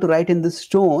also learn to write in this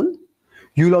tone,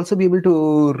 you'll also be able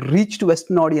to reach to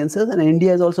Western audiences, and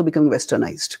India is also becoming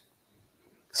westernized.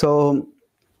 So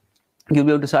you'll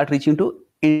be able to start reaching to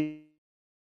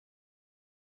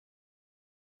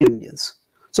Indians.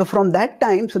 So from that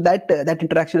time, so that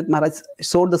interaction with Maharaj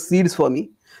sowed the seeds for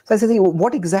me. So I said,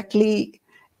 what exactly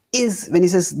is, when he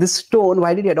says this tone,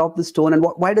 why did he adopt this tone, and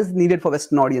why does it needed for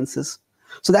Western audiences?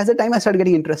 So that's the time I started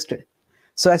getting interested.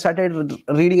 So I started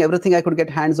reading everything I could get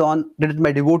hands on, did it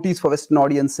my devotees for Western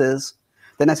audiences.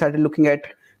 Then I started looking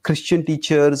at Christian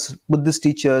teachers, Buddhist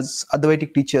teachers,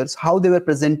 Advaitic teachers, how they were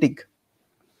presenting.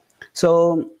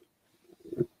 So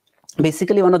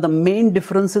basically one of the main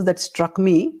differences that struck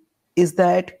me is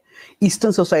that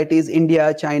Eastern societies,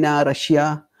 India, China,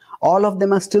 Russia, all of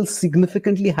them are still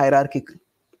significantly hierarchical.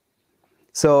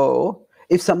 So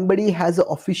if somebody has an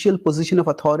official position of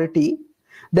authority,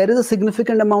 there is a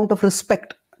significant amount of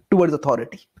respect towards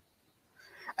authority.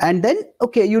 And then,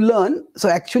 okay, you learn. So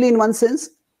actually, in one sense,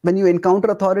 when you encounter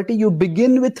authority, you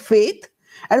begin with faith,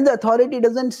 and the authority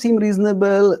doesn't seem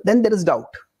reasonable, then there is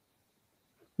doubt.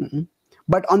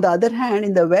 But on the other hand,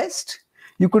 in the West,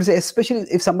 you could say, especially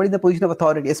if somebody in the position of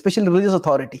authority, especially religious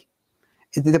authority,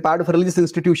 if they're part of a religious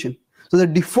institution, so the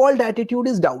default attitude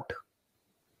is doubt.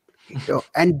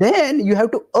 And then you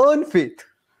have to earn faith.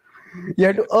 You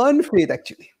have to earn faith,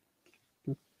 actually.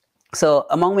 So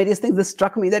among various things, this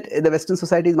struck me that the Western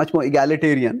society is much more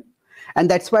egalitarian. And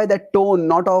that's why that tone,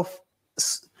 not of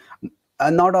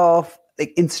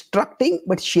like instructing,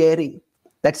 but sharing,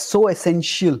 that's so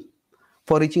essential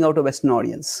for reaching out to a Western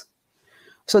audience.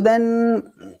 So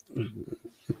then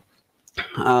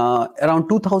around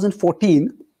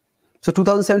 2014, so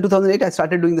 2007, 2008, I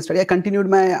started doing the study. I continued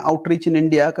my outreach in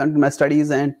India, continued my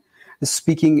studies and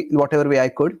speaking in whatever way I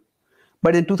could.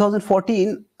 But in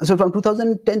 2014, so from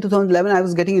 2010 to 2011, I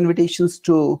was getting invitations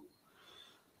to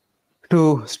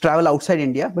travel outside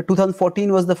India. But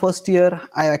 2014 was the first year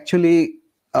I actually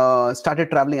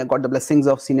started traveling. I got the blessings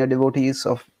of senior devotees,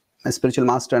 of my spiritual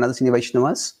master and other senior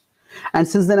Vaishnavas. And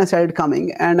since then I started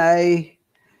coming, and I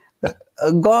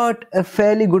got a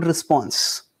fairly good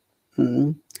response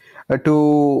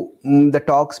to the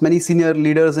talks. Many senior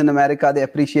leaders in America, they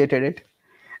appreciated it.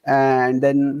 And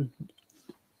then,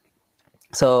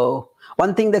 so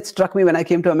one thing that struck me when I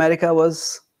came to America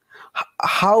was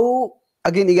how,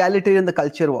 again, egalitarian the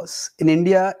culture was. In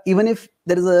India, even if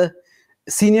there is a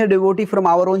senior devotee from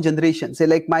our own generation, say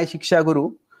like my Shiksha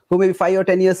Guru, who may be 5 or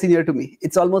 10 years senior to me,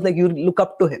 it's almost like you look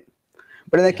up to him.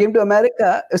 But when I came to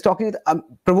America, I was talking with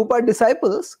Prabhupada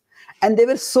disciples, and they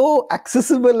were so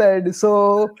accessible and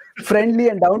so friendly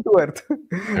and down to earth.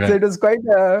 Right. So it was quite,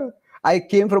 I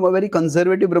came from a very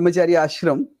conservative brahmacharya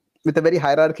ashram with a very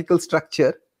hierarchical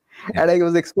structure, and I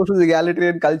was exposed to the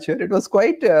egalitarian culture. It was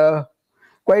quite a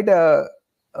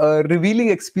revealing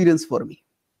experience for me.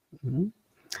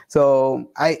 So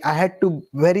I had to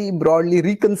very broadly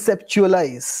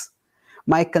reconceptualize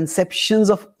my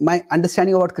conceptions of my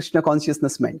understanding of what Krishna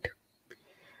consciousness meant.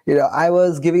 I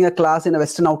was giving a class in a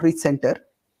Western Outreach Center,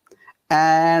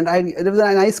 and there was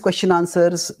a nice question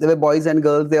answers. There were boys and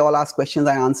girls. They all asked questions.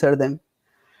 I answered them,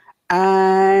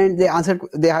 and they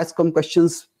asked some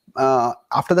questions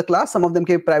after the class. Some of them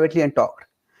came privately and talked.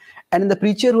 And the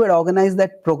preacher who had organized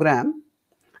that program,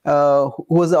 who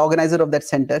was the organizer of that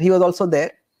center, he was also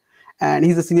there, and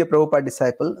he's a senior Prabhupada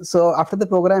disciple. So after the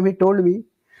program, he told me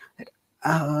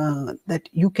that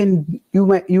you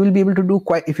will be able to do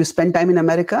quite, if you spend time in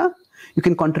America, you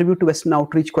can contribute to Western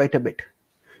outreach quite a bit.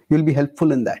 You will be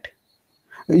helpful in that.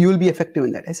 You will be effective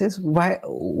in that. I says, why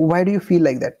do you feel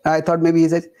like that? I thought maybe he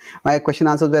said my question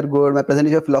answers were good, my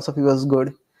presentation of philosophy was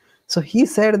good. So he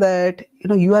said that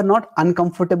you are not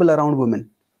uncomfortable around women.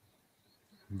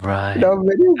 Right.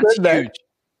 When you said that, huge.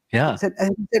 Yeah.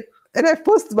 And at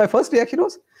first, my first reaction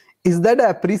was, is that an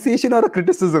appreciation or a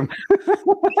criticism?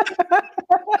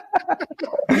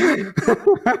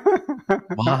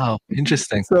 Wow,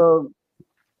 interesting. So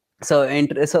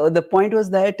the point was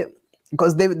that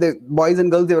because the boys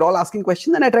and girls, they were all asking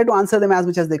questions, and I tried to answer them as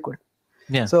much as they could.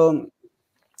 Yeah. So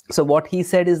what he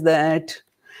said is that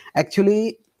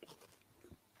actually,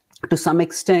 to some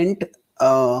extent,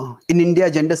 in India,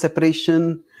 gender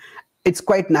separation, it's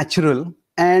quite natural.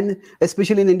 And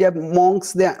especially in India,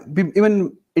 monks,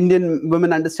 even Indian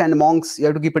women understand monks, you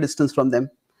have to keep a distance from them.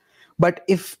 But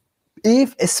if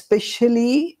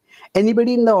especially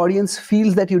anybody in the audience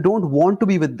feels that you don't want to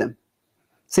be with them,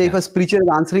 say if a preacher is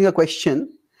answering a question,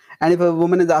 and if a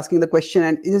woman is asking the question,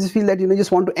 and you just feel that you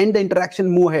just want to end the interaction,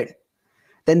 move ahead,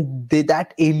 then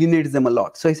that alienates them a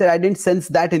lot. So he said, I didn't sense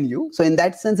that in you. So in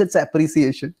that sense, it's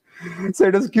appreciation. So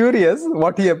it was curious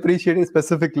what he appreciated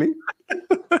specifically.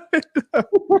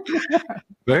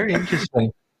 Very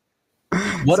interesting.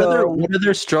 What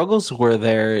other struggles were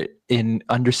there in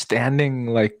understanding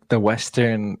like the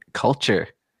Western culture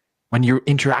when you're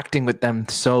interacting with them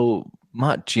so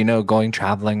much, going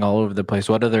traveling all over the place?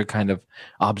 What other kind of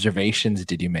observations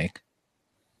did you make?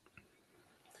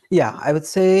 Yeah, I would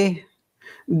say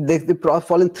they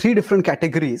fall in three different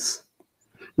categories.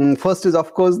 First is,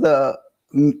 of course, the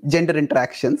gender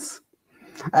interactions.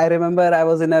 I remember I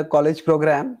was in a college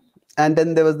program, and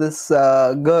then there was this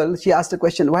girl. She asked a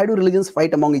question, why do religions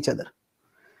fight among each other?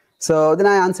 So then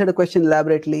I answered a question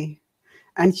elaborately,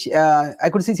 and I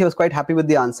could see she was quite happy with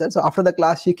the answer. So after the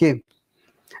class, she came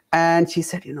and she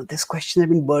said, this question has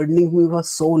been burdening me for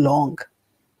so long.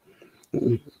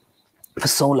 For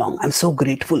so long. I'm so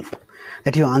grateful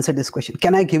that you answered this question.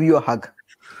 Can I give you a hug?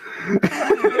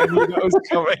 I knew that was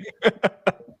coming.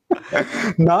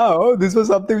 Now, this was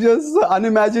something which was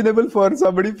unimaginable for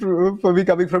somebody, for me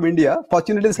coming from India.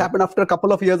 Fortunately, this happened after a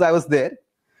couple of years I was there.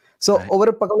 So over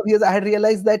a couple of years, I had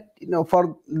realized that, in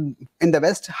the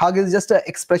West, hug is just an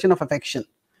expression of affection.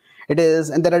 It is,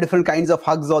 and there are different kinds of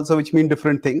hugs also, which mean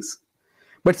different things.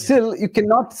 But still, you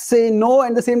cannot say no,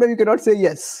 and at the same time, you cannot say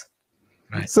yes.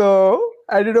 Right. So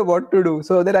I didn't know what to do.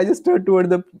 So then I just turned toward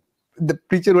the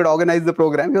preacher who had organized the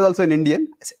program. He was also an Indian.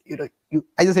 I said,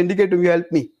 I just indicated to him, you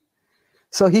help me.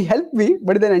 So he helped me,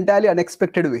 but in an entirely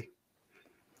unexpected way.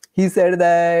 He said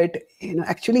that,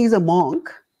 actually he's a monk.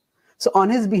 So on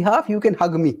his behalf, you can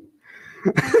hug me.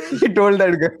 He told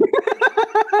that girl.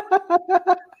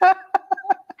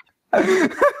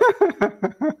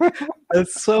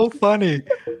 That's so funny.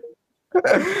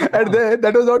 And then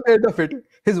that was not the end of it.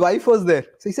 His wife was there.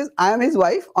 So he says, I am his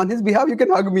wife. On his behalf, you can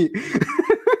hug me.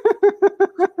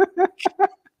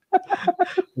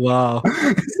 Wow.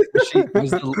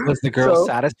 Was the girl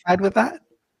satisfied with that?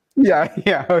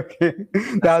 Yeah, okay.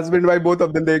 The husband and wife, both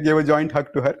of them, they gave a joint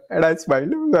hug to her. And I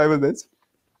smiled. I was this.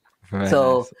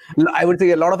 So nice. I would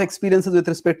say a lot of experiences with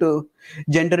respect to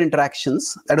gender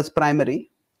interactions. That was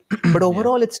primary. But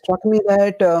overall, it struck me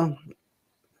that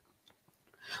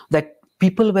that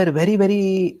people were very,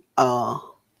 very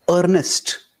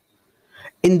earnest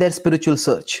in their spiritual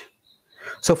search.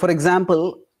 So, for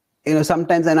example,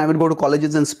 sometimes, and I would go to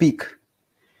colleges and speak.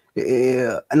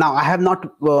 Now, I have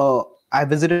not. I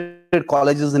visited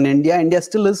colleges in India. India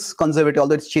still is conservative,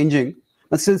 although it's changing,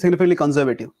 but still significantly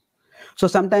conservative. So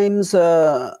sometimes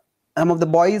some of the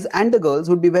boys and the girls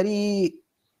would be very,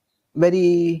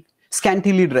 very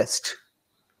scantily dressed.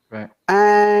 Right.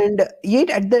 And yet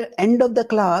at the end of the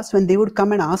class, when they would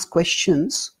come and ask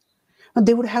questions,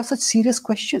 they would have such serious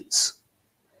questions.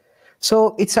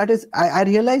 So it started, I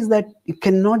realized that you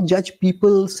cannot judge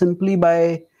people simply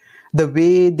by the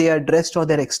way they are dressed or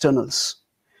their externals.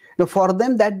 For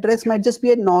them, that dress might just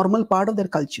be a normal part of their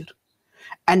culture.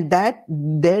 And that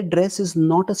their dress is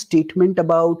not a statement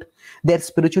about their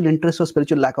spiritual interest or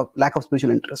spiritual lack of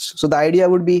spiritual interest. So the idea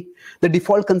would be, the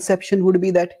default conception would be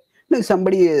that if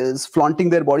somebody is flaunting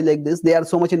their body like this, they are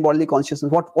so much in bodily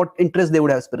consciousness. What interest they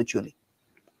would have spiritually?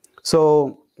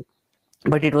 So,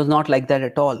 but it was not like that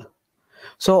at all.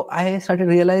 So I started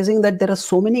realizing that there are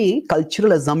so many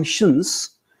cultural assumptions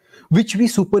which we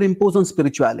superimpose on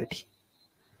spirituality.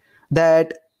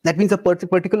 That means a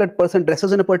particular person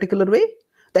dresses in a particular way.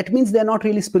 That means they're not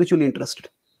really spiritually interested.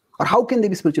 Or how can they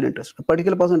be spiritually interested? A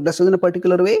particular person dresses in a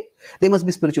particular way, they must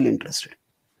be spiritually interested.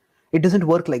 It doesn't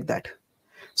work like that.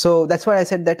 So that's why I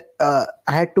said that I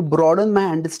had to broaden my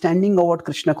understanding of what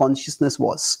Krishna consciousness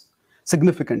was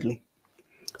significantly.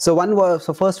 So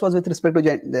first was with respect to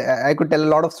gender. I could tell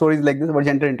a lot of stories like this about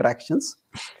gender interactions.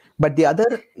 But the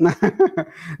other,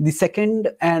 the second,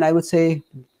 and I would say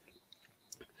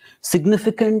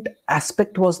significant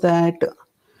aspect was that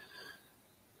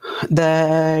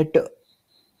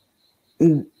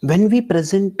when we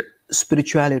present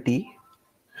spirituality,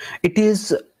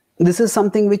 this is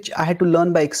something which I had to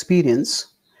learn by experience,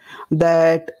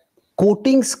 that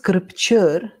quoting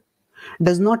scripture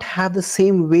does not have the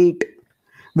same weight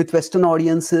with Western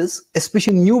audiences,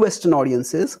 especially new Western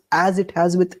audiences, as it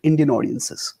has with Indian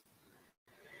audiences.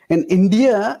 In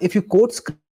India, if you quote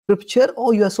scripture,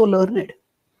 oh, you are so learned.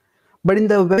 But in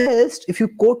the West, if you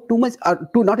quote too much,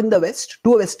 not in the West,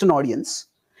 to a Western audience,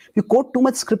 if you quote too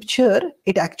much scripture,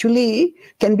 it actually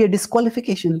can be a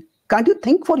disqualification. Can't you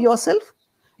think for yourself?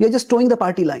 You're just towing the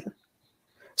party line.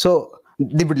 So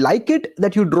they would like it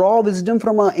that you draw wisdom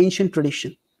from an ancient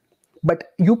tradition.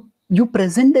 But you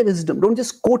present the wisdom. Don't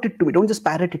just quote it to me. Don't just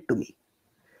parrot it to me.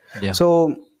 Yeah.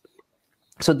 So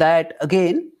that,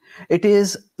 again, it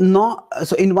is not,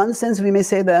 so in one sense we may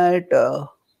say that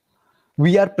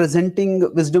we are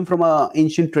presenting wisdom from an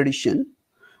ancient tradition,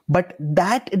 but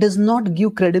that does not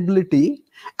give credibility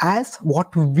as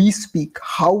what we speak,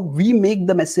 how we make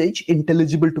the message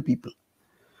intelligible to people.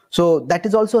 So that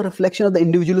is also a reflection of the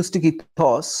individualistic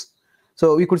ethos.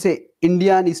 So we could say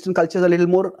India and Eastern cultures are a little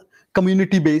more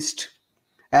community based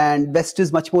and West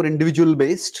is much more individual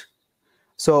based.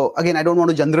 So again, I don't want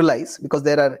to generalize because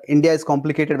India is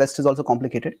complicated, West is also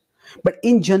complicated. But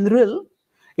in general,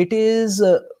 it is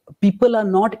people are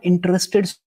not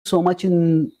interested so much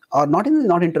in, or not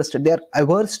interested, they are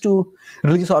averse to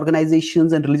religious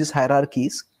organizations and religious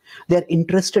hierarchies. They are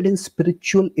interested in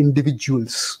spiritual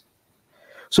individuals.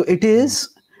 So it is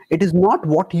not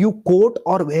what you quote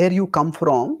or where you come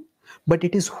from, but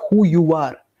it is who you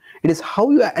are. It is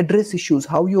how you address issues,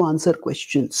 how you answer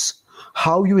questions,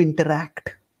 how you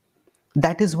interact.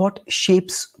 That is what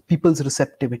shapes people's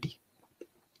receptivity.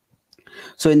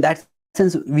 So in that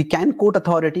sense, we can quote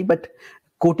authority, but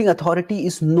quoting authority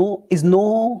is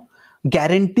no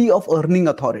guarantee of earning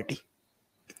authority.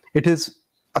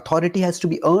 Authority has to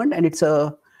be earned, and it's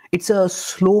a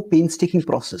slow, painstaking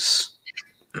process.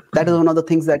 That is one of the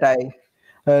things that I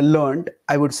learned,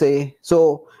 I would say.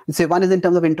 So one is in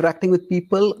terms of interacting with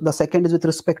people. The second is with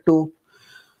respect to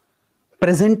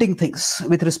presenting things,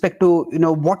 with respect to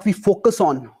what we focus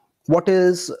on. What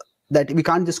is that we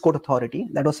can't just quote authority.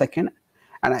 That was second.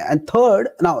 And third,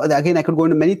 now again I could go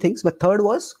into many things, but third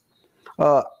was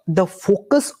the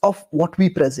focus of what we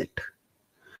present.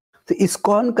 The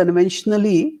ISKCON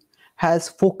conventionally has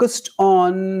focused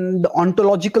on the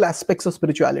ontological aspects of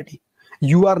spirituality.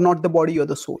 You are not the body, you're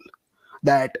the soul.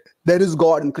 That there is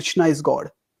God and Krishna is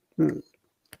God.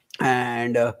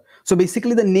 And so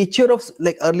basically the nature of,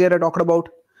 like earlier I talked about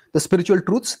the spiritual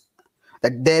truths,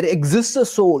 that there exists a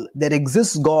soul, there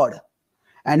exists God,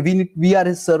 and we are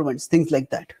his servants, things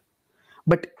like that.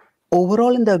 But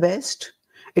overall in the West,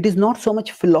 it is not so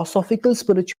much philosophical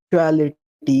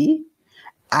spirituality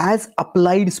as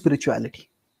applied spirituality.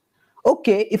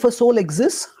 Okay, if a soul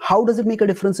exists, how does it make a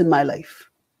difference in my life?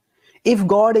 If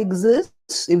God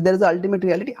exists, if there is the ultimate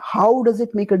reality, how does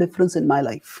it make a difference in my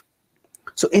life?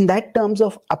 So in that terms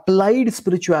of applied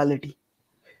spirituality.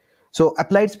 So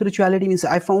applied spirituality means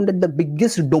I found that the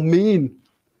biggest domain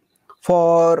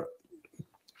for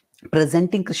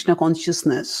presenting Krishna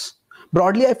consciousness,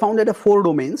 broadly I found that 4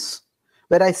 domains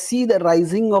where I see the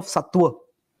rising of sattva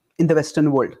in the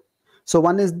Western world. So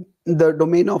one is the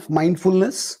domain of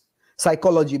mindfulness,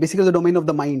 psychology, basically the domain of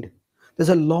the mind. There's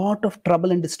a lot of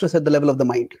trouble and distress at the level of the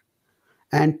mind.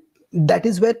 And that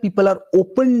is where people are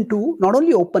open to, not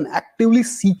only open, actively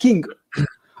seeking,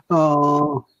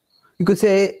 you could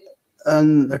say,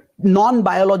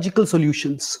 non-biological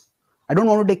solutions. I don't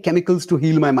want to take chemicals to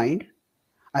heal my mind.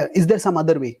 Is there some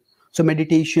other way? So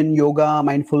meditation, yoga,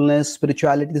 mindfulness,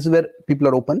 spirituality, this is where people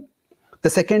are open. The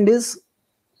second is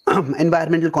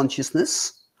environmental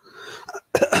consciousness.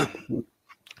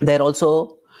 There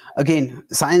also, again,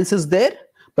 science is there,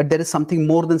 but there is something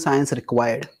more than science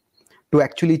required to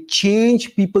actually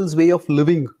change people's way of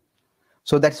living.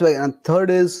 So that's why. And third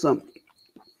is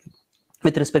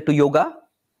with respect to yoga.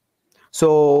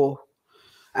 So,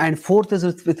 and fourth is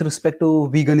with respect to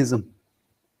veganism.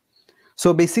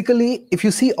 So basically, if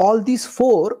you see all these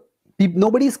 4,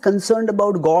 nobody is concerned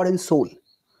about God and soul.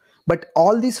 But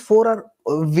all these 4 are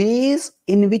ways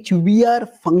in which we are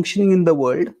functioning in the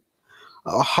world.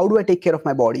 How do I take care of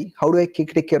my body? How do I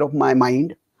take care of my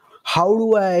mind? How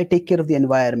do I take care of the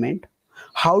environment?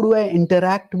 How do I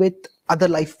interact with other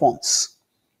life forms?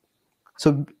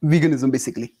 So veganism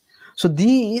basically. So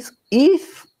these,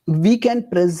 if we can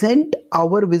present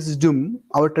our wisdom,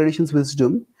 our tradition's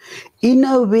wisdom, in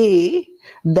a way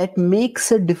that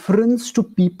makes a difference to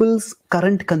people's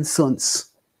current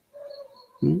concerns,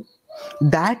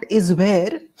 that is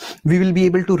where we will be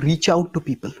able to reach out to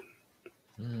people.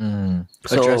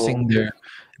 Addressing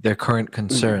their current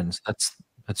concerns.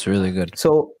 That's really good.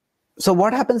 So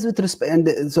what happens with respect,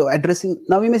 and so addressing,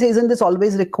 now we may say, isn't this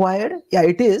always required? Yeah,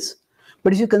 it is.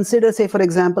 But if you consider, say, for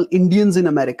example, Indians in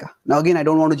America. Now, again, I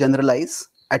don't want to generalize.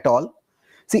 at all.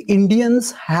 See,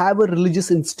 Indians have a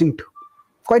religious instinct,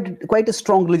 quite a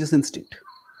strong religious instinct.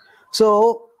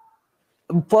 So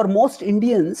for most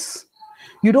Indians,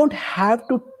 you don't have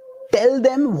to tell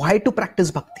them why to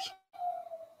practice bhakti.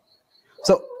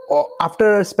 So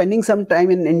after spending some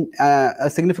time in a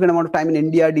significant amount of time in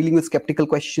India dealing with skeptical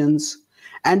questions,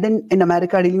 and then in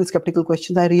America dealing with skeptical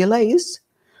questions, I realized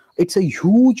it's a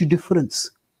huge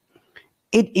difference.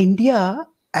 In India,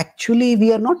 actually,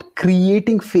 we are not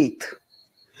creating faith.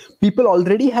 People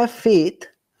already have faith,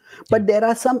 but there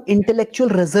are some intellectual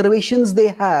reservations they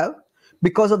have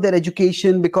because of their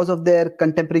education, because of their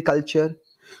contemporary culture.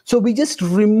 So we just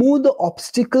remove the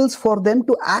obstacles for them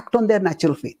to act on their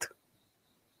natural faith.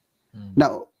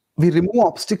 Now, we remove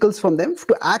obstacles from them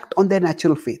to act on their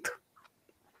natural faith.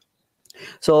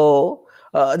 So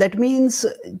that means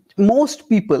most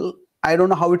people, I don't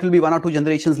know how it will be 1 or 2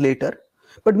 generations later,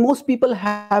 but most people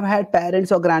have had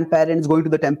parents or grandparents going to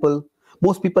the temple.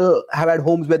 Most people have had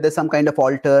homes where there's some kind of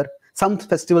altar. Some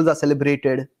festivals are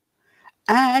celebrated.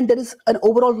 And there is an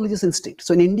overall religious instinct.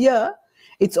 So in India,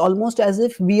 it's almost as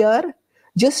if we are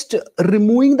just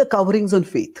removing the coverings on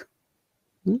faith,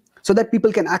 so that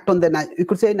people can act on their, you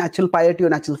could say, natural piety or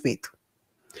natural faith.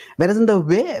 Whereas in the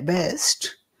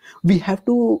West, we have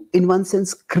to, in one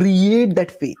sense, create that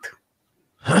faith.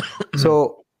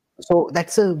 So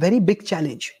that's a very big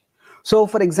challenge. So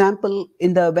for example,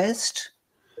 in the West,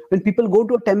 when people go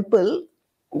to a temple,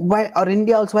 or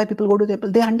India also, why people go to the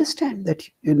temple, they understand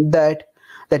that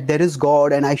there is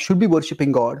God and I should be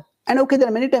worshipping God. And okay, there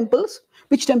are many temples.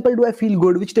 Which temple do I feel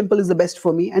good? Which temple is the best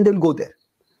for me? And they'll go there.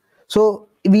 So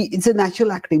it's a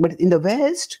natural acting. But in the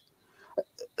West,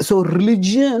 so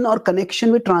religion or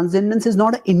connection with transcendence is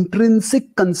not an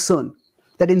intrinsic concern.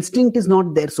 That instinct is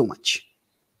not there so much.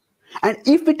 And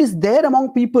if it is there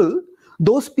among people,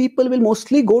 those people will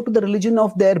mostly go to the religion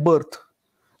of their birth,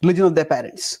 religion of their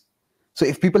parents. So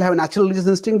if people have a natural religious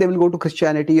instinct, they will go to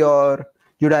Christianity or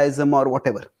Judaism or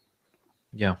whatever.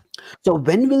 Yeah. So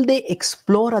when will they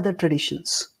explore other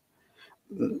traditions?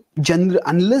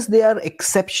 Unless they are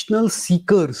exceptional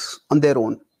seekers on their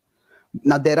own.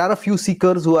 Now, there are a few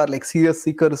seekers who are like serious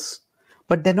seekers,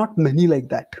 but there are not many like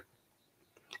that.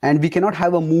 And we cannot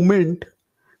have a movement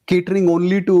catering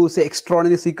only to, say,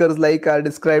 extraordinary seekers like are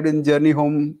described in Journey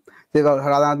Home.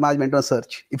 Radhanath Maharaj went on a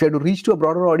search. If you have to reach to a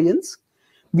broader audience,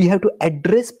 we have to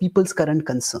address people's current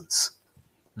concerns.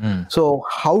 So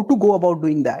how to go about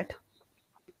doing that?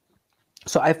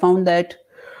 So I found that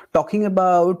talking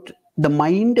about the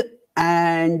mind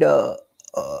and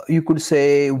you could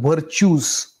say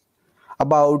virtues,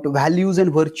 about values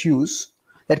and virtues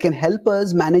that can help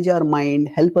us manage our mind,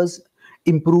 help us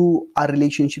improve our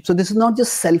relationship. So this is not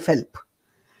just self-help.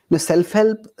 The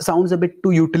self-help sounds a bit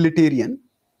too utilitarian.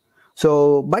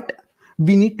 So, but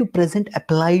we need to present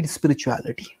applied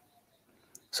spirituality.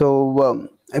 So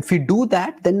if we do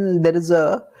that, then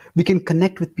we can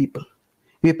connect with people.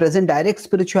 If we present direct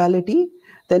spirituality,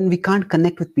 then we can't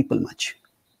connect with people much.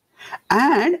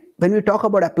 And when we talk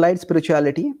about applied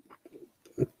spirituality,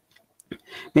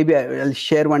 maybe I'll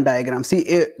share one diagram.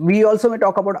 See, we also may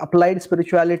talk about applied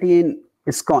spirituality in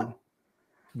ISKCON.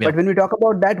 Yeah. But when we talk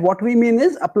about that, what we mean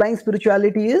is applying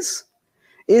spirituality is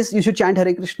you should chant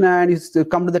Hare Krishna and you should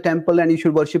come to the temple and you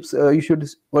should worship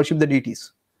the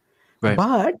deities. Right.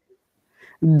 But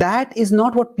that is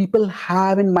not what people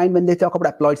have in mind when they talk about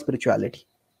applied spirituality.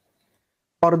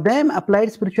 For them,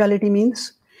 applied spirituality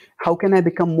means how can I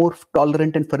become more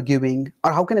tolerant and forgiving,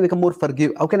 or how can I become more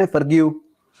how can I forgive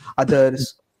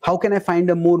others? How can I find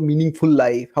a more meaningful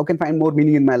life? How can I find more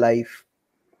meaning in my life?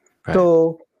 Right.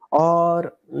 So,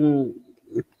 or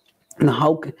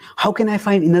how can I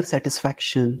find inner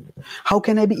satisfaction? How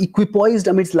can I be equipoised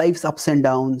amidst life's ups and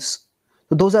downs?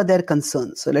 So those are their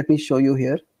concerns. So let me show you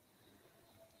here.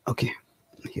 Okay,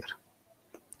 here.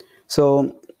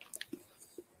 So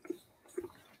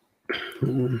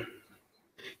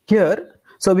here,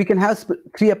 so we can have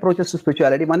 3 approaches to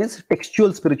spirituality. One is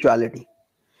textual spirituality,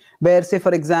 where, say,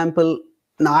 for example,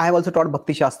 now I have also taught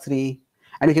Bhakti Shastri,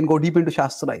 and you can go deep into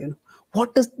Shastra.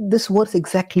 What does this verse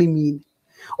exactly mean?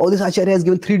 Oh, this Acharya has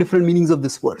given 3 different meanings of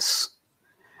this verse.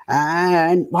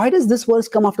 And why does this verse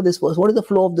come after this verse? What is the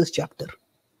flow of this chapter?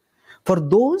 For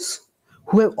those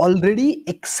who have already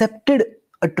accepted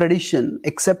a tradition,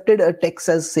 accepted a text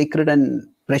as sacred and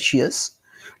precious,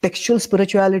 textual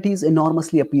spirituality is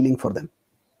enormously appealing for them.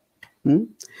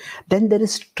 Then there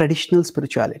is traditional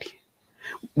spirituality.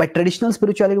 By traditional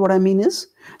spirituality, what I mean is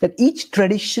that each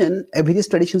tradition, various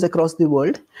traditions across the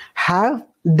world, have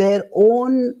their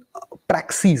own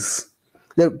praxis,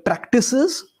 their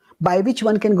practices by which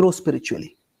one can grow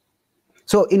spiritually.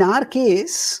 So in our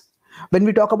case, When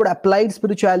we talk about applied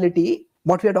spirituality,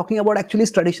 what we are talking about actually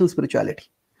is traditional spirituality.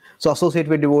 So associate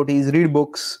with devotees, read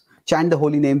books, chant the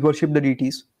holy names, worship the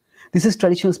deities. This is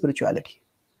traditional spirituality.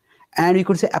 And you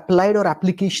could say applied or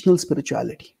applicational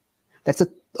spirituality. That's a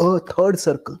third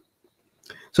circle.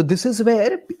 So this is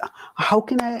where, how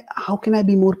can I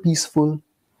be more peaceful?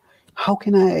 How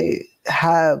can I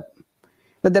have,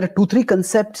 there are 2-3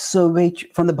 concepts which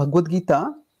from the Bhagavad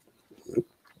Gita,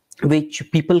 which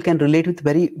people can relate with,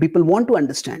 people want to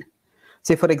understand.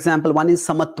 Say for example, one is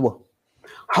samatva.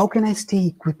 How can I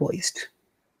stay equipoised?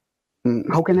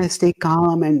 How can I stay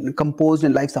calm and composed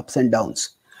in life's ups and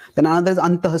downs? Then another is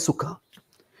antaha sukha.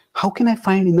 How can I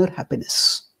find inner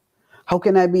happiness? How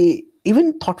can I be,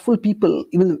 even thoughtful people,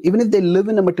 even if they live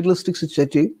in a materialistic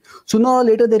setting, sooner or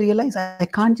later they realize I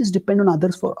can't just depend on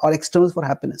others or externals for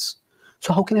happiness.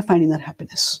 So how can I find inner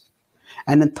happiness?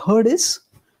 And then third is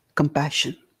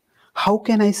compassion. How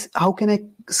can I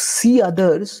see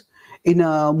others in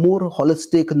a more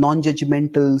holistic,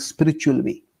 non-judgmental, spiritual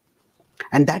way?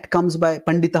 And that comes by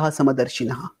Panditaha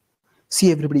Samadarshinaha.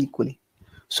 See everybody equally.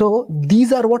 So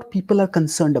these are what people are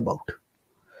concerned about.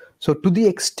 So to the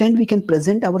extent we can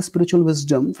present our spiritual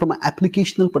wisdom from an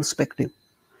applicational perspective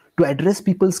to address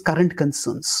people's current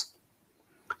concerns.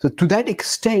 So to that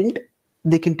extent,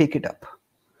 they can take it up.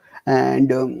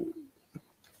 And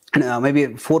maybe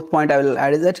a fourth point I will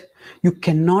add is that you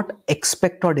cannot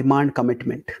expect or demand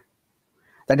commitment.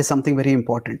 That is something very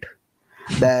important.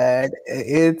 That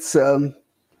it's the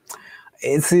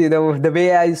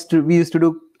way we used to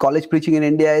do college preaching in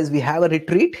India is we have a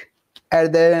retreat,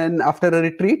 and then after a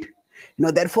retreat,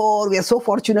 therefore we are so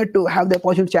fortunate to have the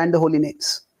opportunity to chant the holy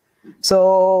names.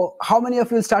 So how many of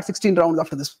you will start 16 rounds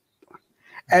after this?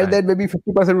 And then maybe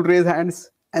 50% would raise hands,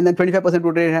 and then 25%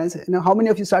 would raise hands. How many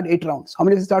of you start 8 rounds? How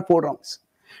many of you start 4 rounds?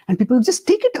 And people just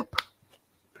take it up.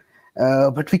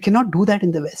 But we cannot do that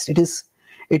in the West. It has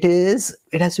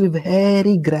to be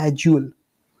very gradual.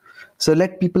 So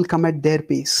let people come at their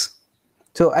pace.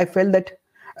 So I felt that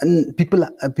people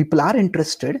are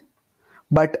interested,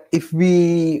 but if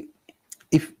we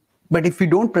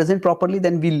don't present properly,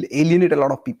 then we'll alienate a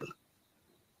lot of people.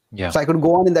 Yeah. So I could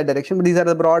go on in that direction, but these are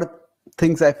the broad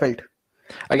things I felt.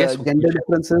 I guess gender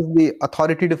differences, the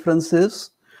authority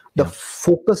differences, the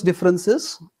focus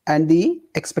differences, and the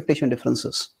expectation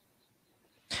differences.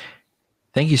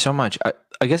 Thank you so much.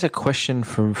 I guess a question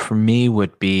for me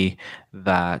would be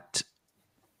that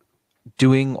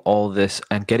doing all this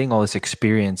and getting all this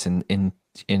experience in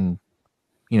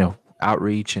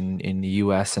outreach in the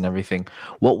US and everything,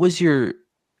 what was your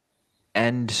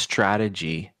end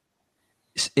strategy?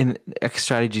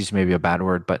 Strategy is maybe a bad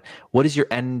word, but what is your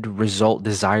end result,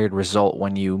 desired result,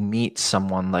 when you meet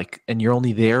someone and you're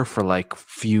only there for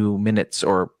few minutes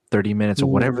or 30 minutes or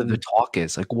whatever the talk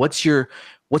is? What's your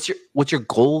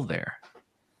goal there?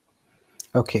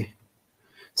 Okay.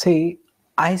 See,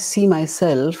 I see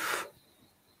myself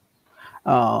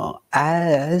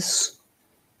as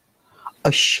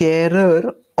a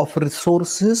sharer of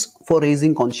resources for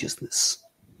raising consciousness.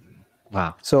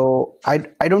 Wow. So I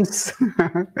don't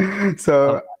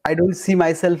I don't see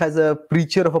myself as a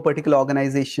preacher of a particular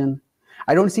organization.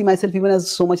 I don't see myself even as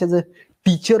so much as a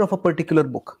teacher of a particular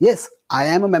book. Yes, I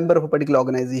am a member of a particular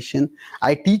organization.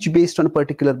 I teach based on a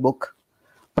particular book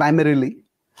primarily,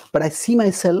 but I see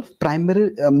myself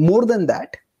more than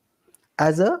that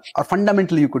or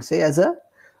fundamentally you could say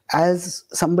as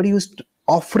somebody who's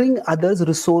offering others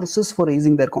resources for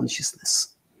raising their consciousness.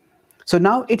 So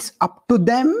now it's up to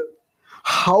them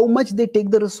how much they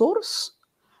take the resource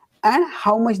and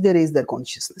how much they raise their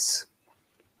consciousness.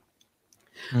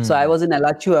 So I was in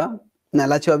Alachua. In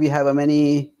Alachua, we have a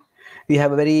very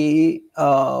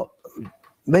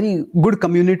good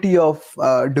community of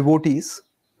devotees,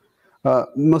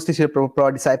 mostly Srila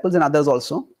Prabhupada disciples and others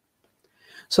also.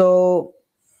 So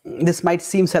this might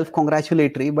seem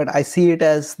self-congratulatory, but I see it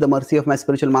as the mercy of my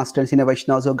spiritual master and senior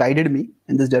Vaishnavas who guided me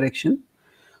in this direction.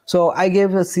 So I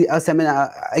gave a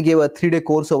seminar, I gave a 3-day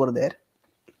course over there.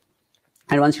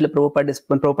 And one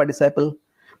Prabhupada disciple,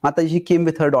 Mataji, came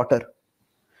with her daughter.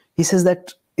 He says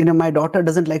that, my daughter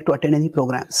doesn't like to attend any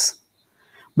programs.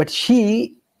 But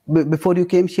she, before you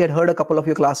came, she had heard a couple of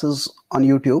your classes on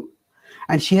YouTube.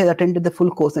 And she had attended the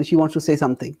full course and she wants to say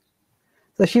something.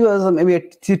 So she was maybe a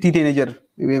teenager,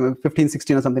 maybe 15,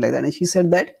 16 or something like that. And she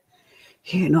said that,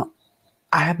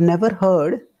 I have never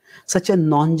heard such a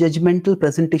non-judgmental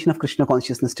presentation of Krishna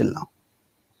consciousness till now.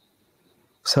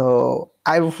 So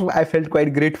I felt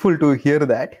quite grateful to hear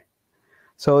that.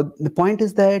 So the point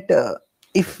is that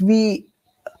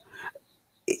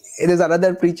there's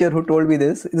another preacher who told me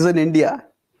this. This is in India.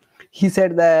 He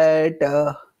said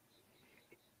that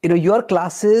your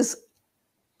classes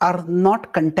are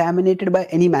not contaminated by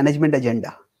any management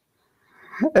agenda.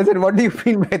 I said, what do you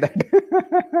mean by that?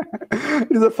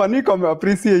 It's a funny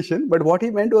appreciation, but what he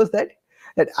meant was that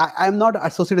I'm not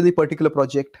associated with a particular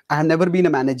project. I have never been a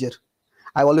manager.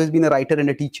 I've always been a writer and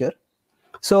a teacher.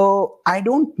 So I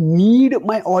don't need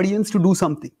my audience to do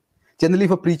something. Generally,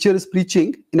 if a preacher is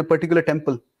preaching in a particular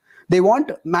temple, they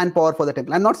want manpower for the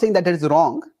temple. I'm not saying that is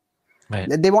wrong. Right.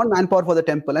 They want manpower for the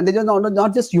temple, and they just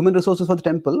not just human resources for the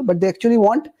temple, but they actually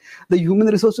want the human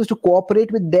resources to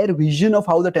cooperate with their vision of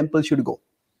how the temple should go.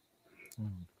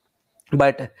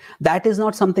 But that is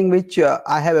not something which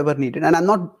I have ever needed, and I'm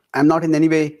not in any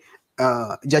way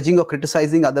judging or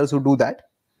criticizing others who do that,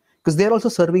 because they're also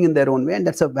serving in their own way, and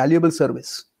that's a valuable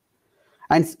service.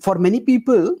 And for many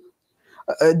people,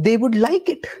 they would like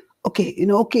it.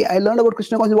 Okay, I learned about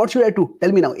Krishna consciousness. What should I do?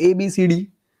 Tell me now, A, B, C, D.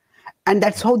 And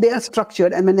that's how they are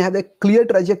structured. And when they have a clear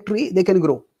trajectory, they can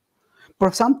grow.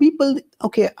 For some people,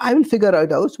 okay, I will figure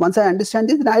it out. Once I understand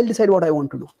this, then I'll decide what I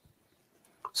want to do.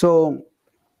 So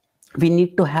we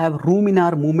need to have room in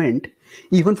our movement,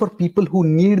 even for people who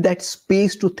need that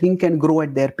space to think and grow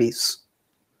at their pace.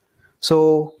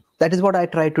 So that is what I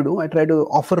try to do. I try to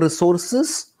offer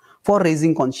resources for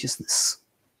raising consciousness.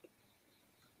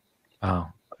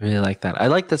 Wow, I really like that. I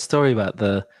like that story about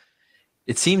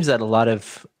it seems that a lot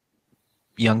of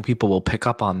young people will pick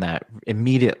up on that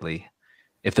immediately.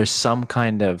 If there's some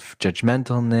kind of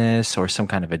judgmentalness or some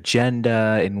kind of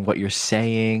agenda in what you're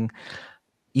saying,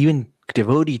 even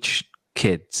devotee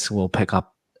kids will pick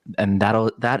up, and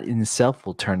that in itself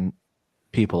will turn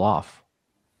people off.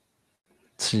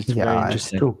 So it's very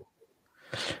interesting.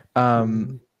 It's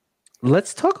true.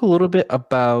 Let's talk a little bit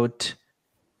about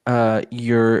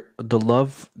the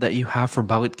love that you have for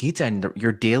Bhagavad Gita and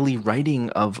your daily writing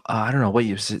of I don't know what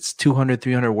it's 200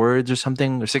 300 words or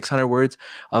something, or 600 words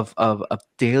of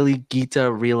daily Gita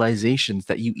realizations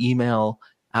that you email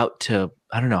out to.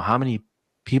 I don't know, how many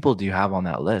people do you have on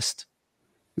that list?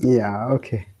 Yeah,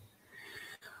 okay.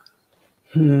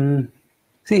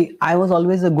 See, I was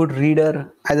always a good reader.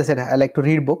 As I said, I like to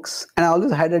read books, and I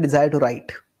always had a desire to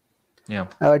write. Yeah.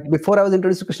 Before I was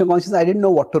introduced to Krishna consciousness, I didn't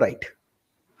know what to write.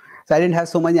 So I didn't have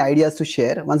so many ideas to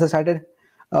share. Once I started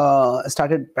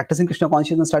practicing Krishna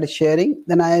consciousness, started sharing,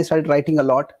 then I started writing a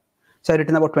lot. So I've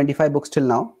written about 25 books till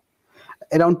now.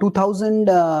 Around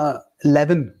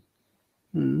 2011,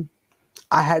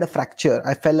 I had a fracture.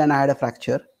 I fell and I had a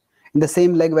fracture in the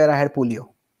same leg where I had polio.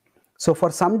 So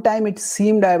for some time, it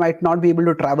seemed I might not be able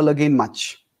to travel again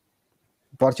much.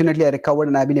 Fortunately, I recovered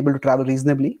and I've been able to travel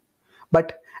reasonably.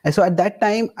 But so at that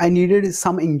time, I needed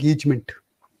some engagement.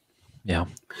 Yeah.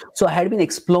 So I had been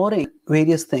exploring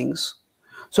various things.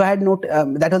 So I had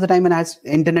that was the time when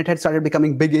internet had started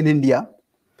becoming big in India,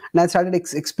 and I started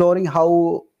exploring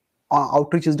how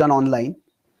outreach is done online.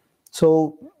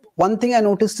 So one thing I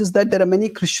noticed is that there are many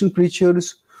Christian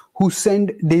preachers who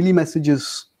send daily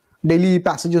messages, daily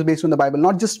passages based on the Bible,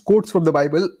 not just quotes from the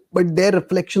Bible, but their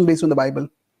reflections based on the Bible.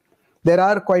 There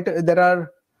are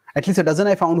at least a dozen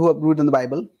I found who do it on the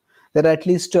Bible. There are at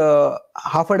least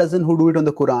half a dozen who do it on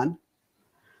the Quran.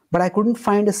 But I couldn't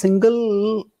find a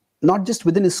single, not just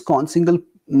within ISKCON, single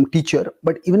teacher,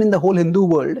 but even in the whole Hindu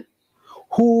world,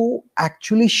 who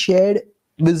actually shared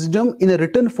wisdom in a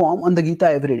written form on the Gita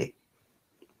every day.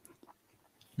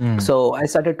 So I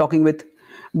started talking with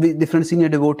the different senior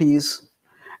devotees,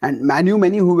 and I knew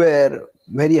many who were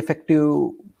very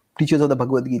effective teachers of the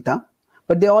Bhagavad Gita,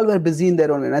 but they all were busy in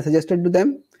their own way. And I suggested to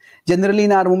them, generally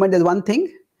in our movement, there's one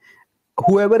thing: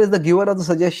 whoever is the giver of the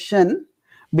suggestion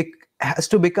has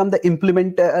to become the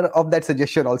implementer of that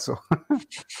suggestion also.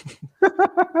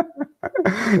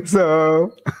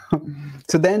 So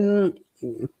then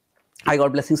I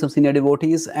got blessings from senior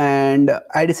devotees, and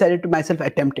I decided to myself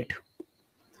attempt it.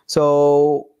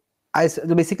 So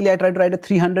basically I try to write a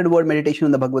 300-word meditation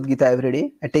on the Bhagavad Gita every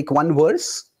day. I take one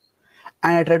verse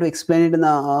and I try to explain it in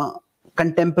a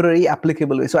contemporary,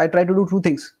 applicable way. So I try to do two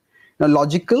things,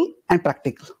 logical and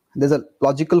practical. There's a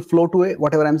logical flow to it,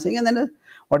 whatever I'm saying, and then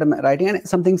what I'm writing,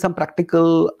 and some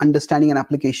practical understanding and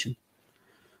application.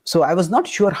 So I was not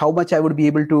sure how much I would be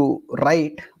able to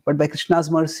write, but by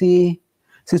Krishna's mercy,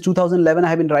 since 2011, I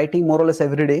have been writing more or less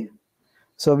every day.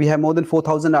 So we have more than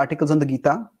 4,000 articles on the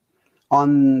Gita,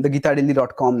 on the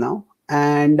GitaDaily.com now.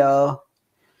 And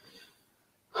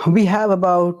we have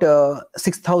about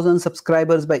 6,000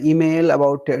 subscribers by email,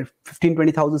 about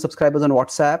 20,000 subscribers on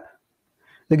WhatsApp.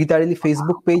 The Gita Daily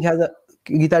Facebook page has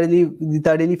Gita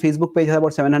Daily Facebook page has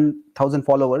about 700,000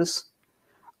 followers.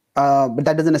 But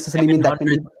that doesn't necessarily mean that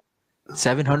many.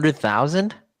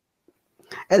 700,000?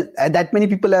 That many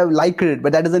people have liked it,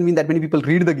 but that doesn't mean that many people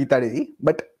read the Gita Daily.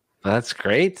 But That's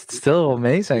great. It's still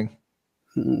amazing.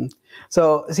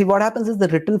 So see, what happens is the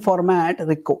written format,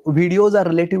 videos are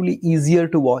relatively easier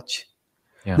to watch.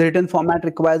 Yeah. The written format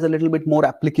requires a little bit more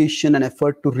application and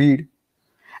effort to read.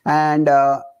 And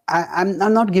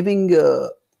I'm not giving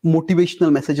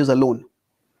motivational messages alone.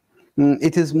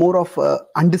 It is more of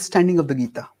understanding of the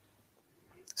Gita.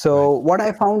 So what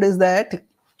I found is that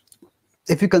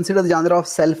if you consider the genre of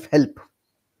self-help,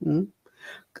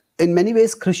 in many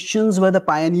ways, Christians were the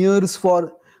pioneers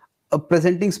for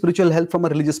presenting spiritual help from a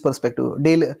religious perspective.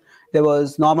 There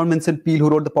was Norman Vincent Peale who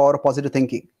wrote The Power of Positive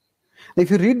Thinking.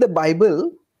 If you read the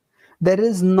Bible, there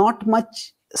is not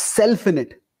much self in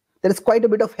it. There is quite a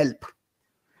bit of help,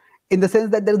 in the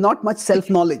sense that there is not much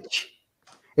self-knowledge.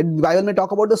 The Bible may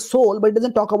talk about the soul, but it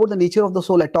doesn't talk about the nature of the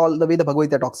soul at all, the way the Bhagavad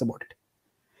Gita talks about it.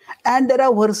 And there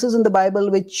are verses in the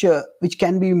Bible which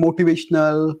can be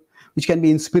motivational, which can be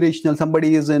inspirational.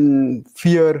 Somebody is in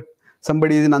fear,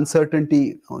 somebody is in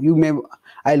uncertainty.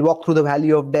 I'll walk through the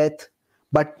valley of death,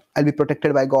 but I'll be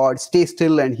protected by God. Stay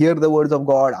still and hear the words of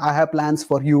God. I have plans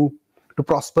for you to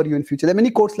prosper you in future. There are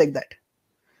many quotes like that.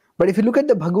 But if you look at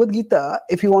the Bhagavad Gita,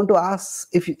 if you want to ask,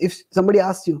 if somebody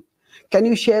asks you, can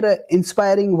you share an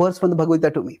inspiring verse from the Bhagavad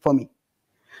Gita for me?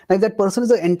 Now, if that person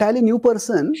is an entirely new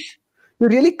person, you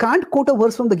really can't quote a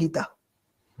verse from the Gita.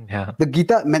 Yeah. The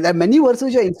Gita, there are many verses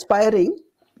which are inspiring,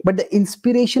 but the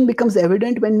inspiration becomes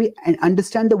evident when we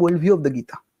understand the worldview of the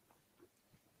Gita.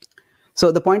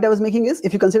 So the point I was making is,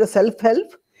 if you consider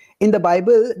self-help, in the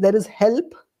Bible, there is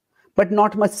help, but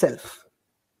not much self.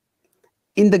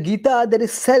 In the Gita, there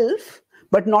is self,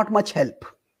 but not much help.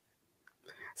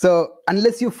 So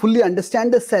unless you fully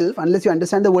understand the self, unless you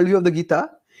understand the worldview of the Gita,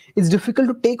 it's difficult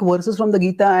to take verses from the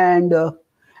Gita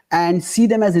and see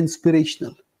them as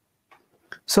inspirational.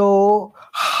 So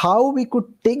how we could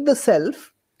take the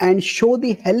self and show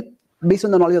the help based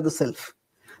on the knowledge of the self.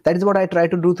 That is what I try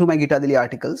to do through my Gita Daily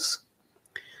articles.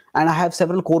 And I have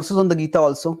several courses on the Gita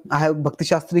also. I have Bhakti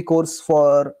Shastri course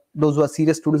for those who are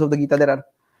serious students of the Gita.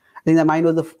 I think that mine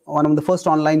was one of the first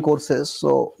online courses.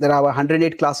 So there are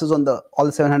 108 classes on all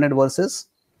the 700 verses,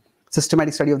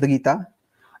 systematic study of the Gita.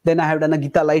 Then I have done a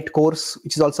Gita Light course,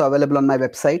 which is also available on my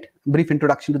website, brief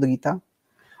introduction to the Gita.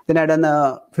 Then I've done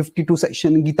a 51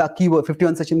 session Gita key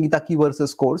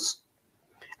verses course.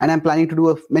 And I'm planning to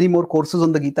do many more courses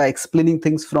on the Gita, explaining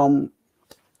things from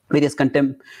various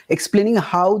explaining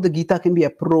how the Gita can be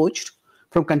approached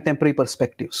from contemporary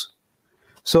perspectives.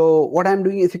 So what I'm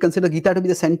doing, if you consider Gita to be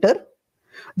the center,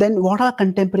 then what are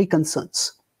contemporary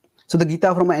concerns? So the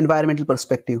Gita from an environmental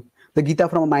perspective, the Gita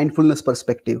from a mindfulness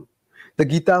perspective, the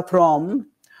Gita from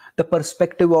the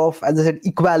perspective of, as I said,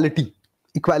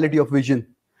 equality of vision.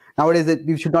 Nowadays,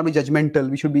 we should not be judgmental,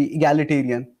 we should be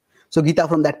egalitarian. So Gita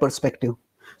from that perspective.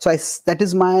 So that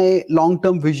is my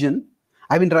long-term vision.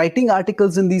 I've been writing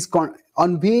articles in these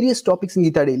on various topics in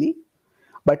Gita Daily,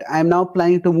 but I'm now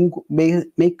planning to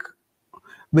make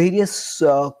various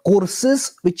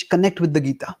courses which connect with the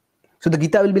Gita. So the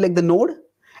Gita will be like the node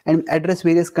and address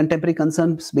various contemporary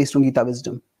concerns based on Gita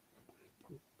wisdom.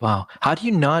 Wow. How do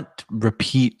you not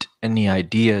repeat any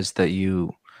ideas that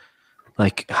you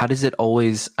like? How does it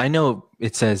always, I know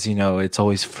it says, it's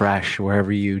always fresh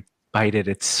wherever you bite it,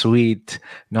 it's sweet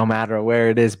no matter where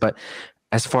it is. But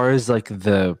as far as like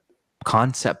the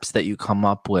concepts that you come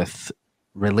up with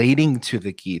relating to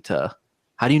the Gita,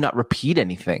 how do you not repeat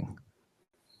anything?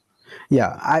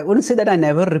 Yeah, I wouldn't say that I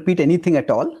never repeat anything at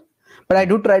all, but I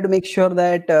do try to make sure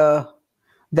that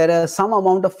there are some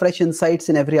amount of fresh insights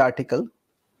in every article.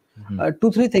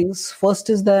 2-3 things. First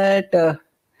is that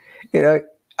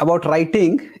about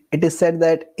writing, it is said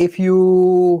that if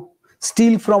you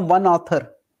steal from one author,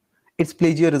 it's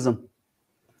plagiarism.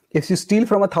 If you steal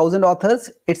from 1,000 authors,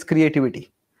 it's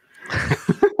creativity.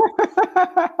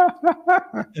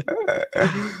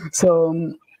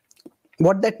 So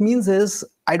what that means is,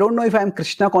 I don't know if I'm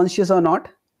Krishna conscious or not,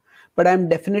 but I'm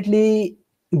definitely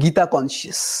Gita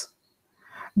conscious.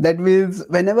 That means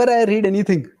whenever I read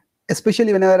anything,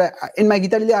 especially whenever in my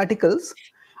Gita Daily articles,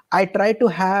 I try to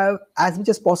have as much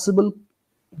as possible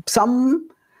some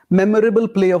memorable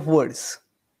play of words.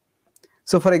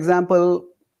 So for example,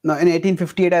 now in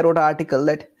 1858, I wrote an article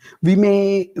that we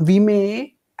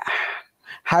may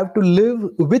have to live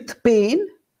with pain,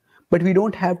 but we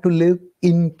don't have to live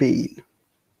in pain.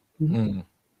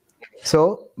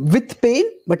 So with pain,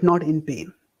 but not in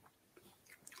pain.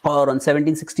 Or on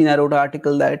 1716, I wrote an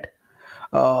article that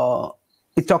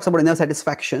it talks about inner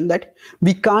satisfaction, that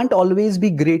we can't always be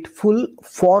grateful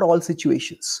for all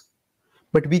situations,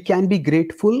 but we can be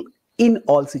grateful in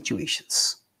all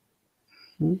situations.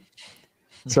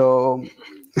 So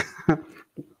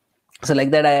So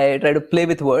like that, I try to play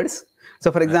with words.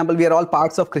 So for example, we are all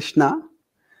parts of Krishna.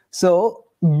 So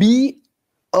be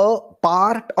a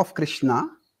part of Krishna.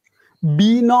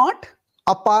 Be not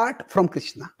apart from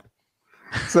Krishna.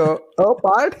 So a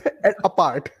part and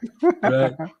apart.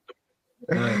 Right.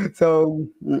 Right. So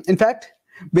in fact,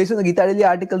 based on the Gita Daily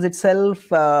articles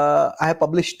itself, I have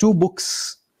published 2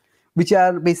 books, which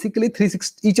are basically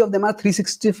 360. Each of them are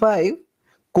 365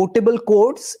 quotable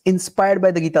quotes inspired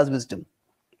by the Gita's wisdom.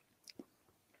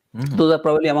 Mhm. Those are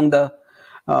probably among the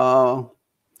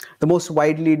most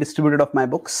widely distributed of my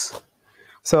books.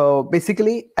 So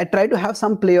basically, I try to have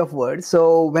some play of words.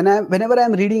 So whenever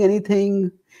I'm reading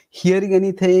anything, hearing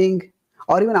anything,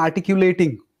 or even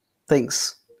articulating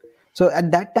things, so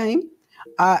at that time,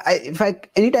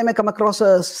 anytime I come across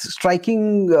a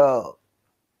striking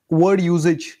word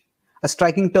usage, a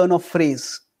striking turn of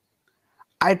phrase,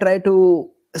 I try to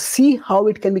see how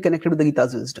it can be connected with the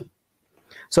Gita's wisdom.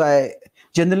 So I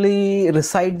generally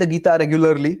recite the Gita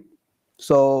regularly.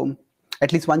 So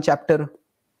at least one chapter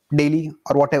daily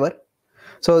or whatever.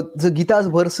 So the Gita's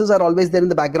verses are always there in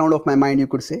the background of my mind, you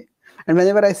could say. And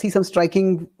whenever I see some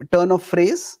striking turn of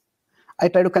phrase, I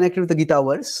try to connect it with the Gita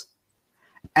verse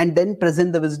and then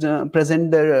present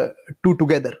the two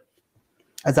together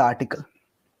as an article.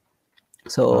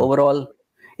 So overall,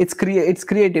 it's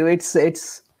creative.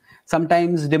 It's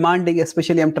sometimes demanding,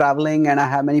 especially I'm traveling and I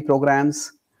have many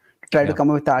programs to try to come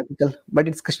up with the article. But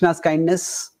it's Krishna's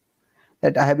kindness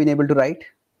that I have been able to write.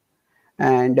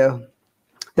 And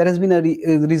there has been a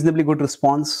reasonably good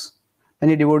response.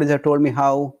 Many devotees have told me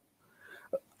how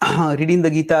reading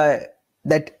the Gita,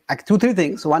 that 2-3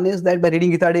 things. One is that by reading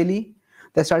Gita daily,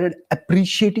 they started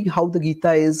appreciating how the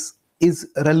Gita is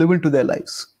relevant to their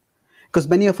lives. Because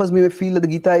many of us may feel that the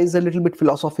Gita is a little bit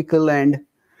philosophical and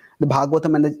the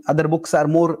Bhagavatam and the other books are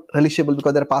more relishable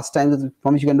because there are pastimes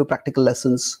from which you can do practical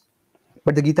lessons.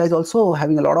 But the Gita is also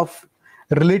having a lot of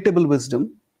relatable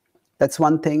wisdom. That's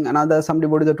one thing. Some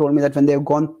devotees have told me that when they're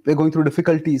going through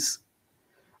difficulties,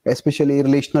 especially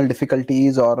relational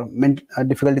difficulties or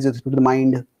difficulties with the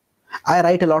mind, I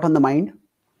write a lot on the mind.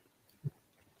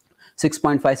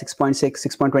 6.5, 6.6,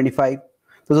 6.25.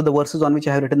 Those are the verses on which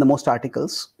I have written the most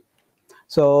articles.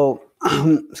 So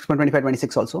 6.25,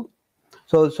 26 also.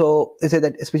 So they say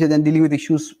that especially then dealing with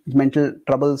issues, mental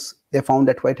troubles, they found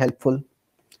that quite helpful.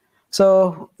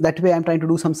 So that way I'm trying to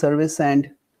do some service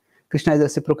and Krishna is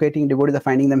reciprocating, devotees are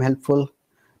finding them helpful.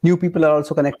 New people are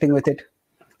also connecting with it.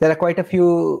 There are quite a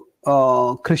few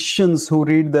Christians who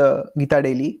read the Gita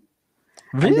daily.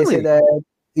 Really? And they say that,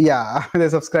 yeah, they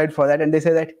subscribe for that. And they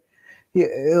say that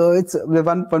it's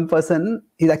one person,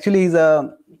 he's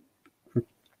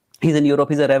in Europe,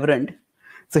 he's a reverend.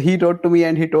 So he wrote to me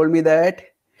and he told me that,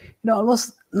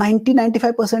 almost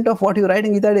 90-95% of what you write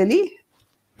in Gita daily,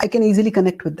 I can easily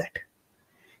connect with that.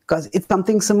 Because it's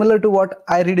something similar to what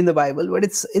I read in the Bible, but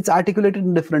it's articulated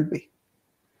in a different way.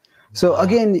 So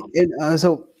again,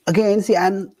 see,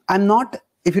 I'm not,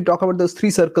 if you talk about those 3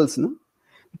 circles,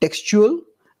 textual,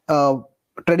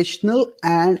 traditional,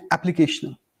 and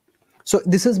applicational. So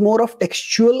this is more of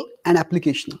textual and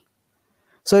applicational.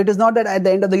 So it is not that at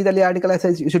the end of the Gita article I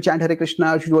say you should chant Hare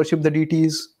Krishna, you should worship the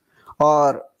deities,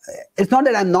 or it's not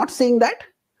that I'm not saying that,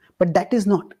 but that is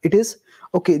not. It is,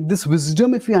 okay, this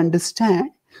wisdom, if we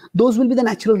understand, those will be the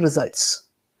natural results.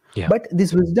 Yeah. But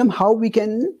this wisdom, how we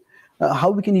can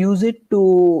use it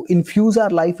to infuse our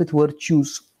life with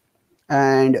virtues,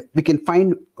 and we can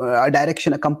find a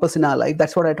direction, a compass in our life.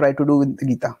 That's what I try to do with the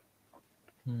Gita.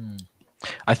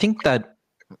 I think that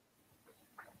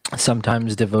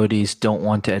sometimes devotees don't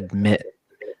want to admit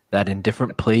that in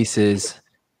different places,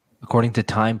 according to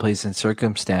time, place, and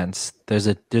circumstance, there's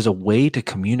a way to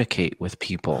communicate with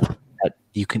people that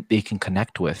they can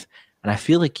connect with. And I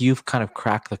feel like you've kind of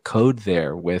cracked the code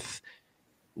there with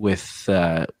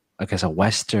I guess a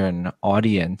Western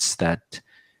audience that,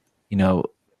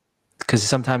 because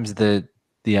sometimes the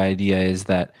idea is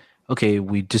that, okay,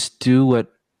 we just do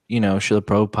what, Srila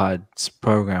Prabhupada's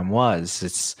program was.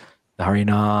 It's the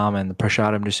Harinam and the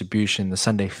Prasadam distribution, the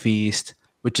Sunday feast,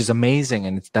 which is amazing.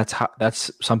 And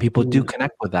that's some people do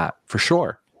connect with that for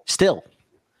sure still.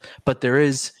 But there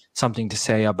is something to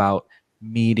say about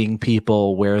meeting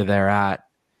people where they're at,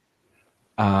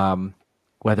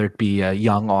 whether it be a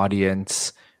young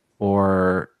audience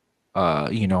or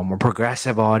more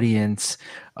progressive audience,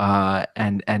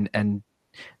 and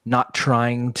not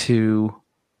trying to,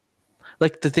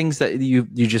 like the things that you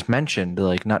just mentioned,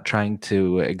 like not trying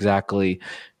to exactly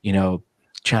chant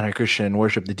Hare Krishna and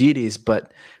worship the deities,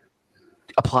 but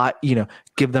apply,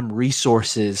 give them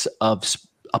resources of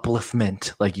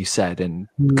upliftment, like you said, and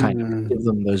kind of give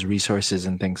them those resources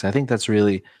and things. I think that's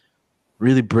really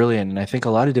really brilliant. And I think a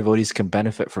lot of devotees can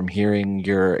benefit from hearing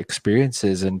your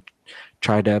experiences and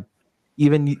try to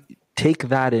even take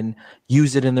that and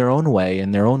use it in their own way,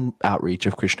 in their own outreach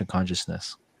of Krishna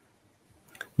consciousness.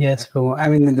 Yes, Prabhu. I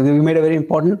mean, we made a very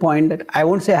important point that I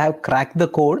won't say I have cracked the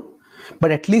code,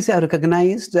 but at least I have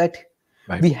recognized that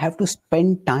we have to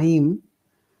spend time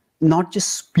not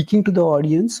just speaking to the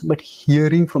audience, but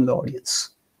hearing from the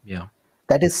audience. Yeah.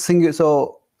 That is singular.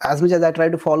 So as much as I try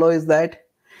to follow is that,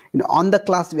 on the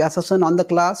class, Vyasasan, on the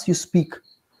class, you speak,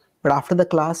 but after the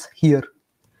class, hear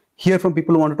from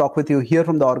people who want to talk with you, hear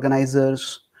from the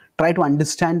organizers, try to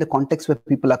understand the context where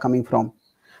people are coming from.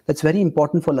 That's very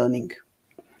important for learning.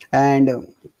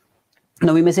 And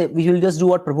now we may say we will just do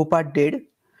what Prabhupada did,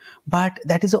 but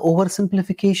that is an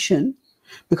oversimplification,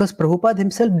 because Prabhupada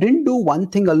himself didn't do one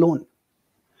thing alone.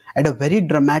 At a very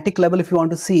dramatic level, if you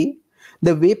want to see,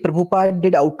 the way Prabhupada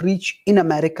did outreach in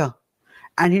America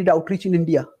and he did outreach in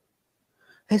India,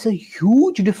 there's a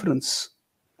huge difference.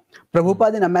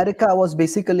 Prabhupada in America was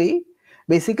basically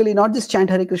not just chant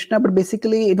Hare Krishna, but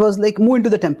basically it was like move into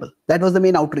the temple. That was the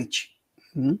main outreach.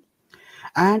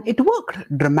 And it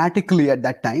worked dramatically at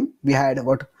that time. We had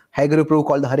what Haguru Prabhu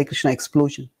called the Hare Krishna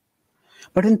explosion.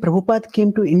 But when Prabhupada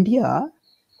came to India,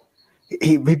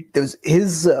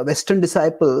 his Western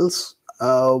disciples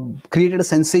created a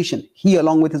sensation. He,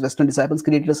 along with his Western disciples,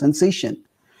 created a sensation.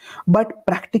 But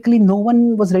practically no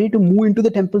one was ready to move into the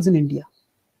temples in India.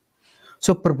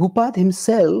 So Prabhupada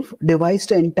himself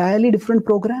devised an entirely different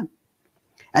program.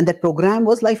 And that program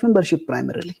was life membership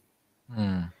primarily.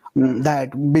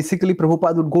 That basically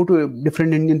Prabhupada would go to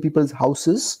different Indian people's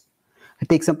houses,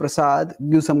 take some prasad,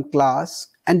 give some class,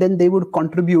 and then they would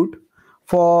contribute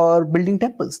for building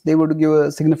temples. They would give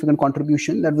a significant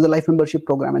contribution. That was a life membership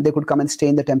program, and they could come and stay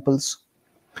in the temples.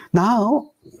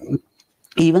 Now,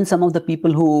 even some of the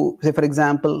people who, say for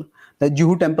example, the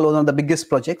Juhu temple was one of the biggest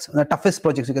projects, the toughest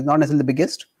projects, because not necessarily the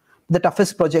biggest, the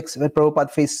toughest projects where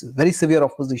Prabhupada faced very severe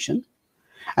opposition.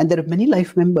 And there are many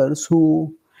life members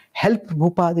who helped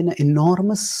Prabhupada in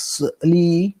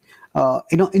enormously,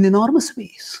 in enormous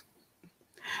ways.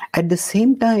 At the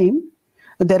same time,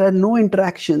 there are no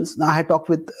interactions. Now, I had talked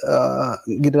with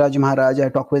Giriraj Maharaj, I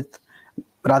talked with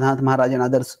Radhanath Maharaj and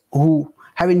others who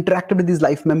have interacted with these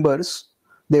life members.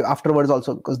 They afterwards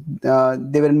also, because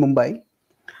they were in Mumbai.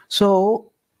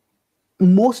 So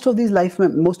most of these life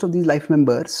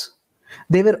members,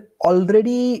 they were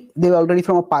already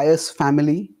from a pious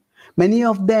family. Many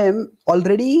of them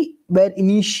already were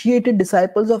initiated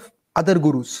disciples of other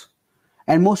gurus,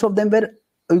 and most of them were,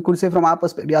 we could say from our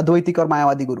perspective, Advaitik or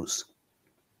Mayavadi gurus.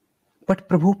 But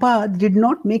Prabhupada did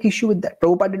not make issue with that.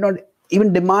 Prabhupada did not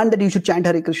even demand that you should chant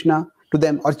Hare Krishna to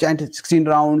them or chant 16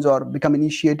 rounds or become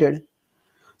initiated.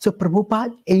 So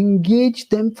Prabhupada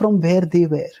engaged them from where they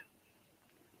were.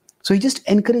 So he just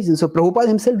encouraged them. So Prabhupada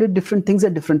himself did different things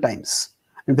at different times,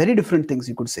 and very different things,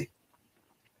 you could say.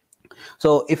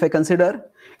 So if I consider,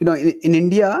 in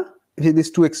India,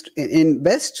 in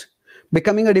West,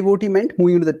 becoming a devotee meant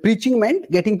moving into the preaching meant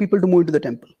getting people to move into the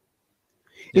temple.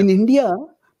 In India,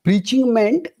 preaching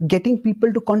meant getting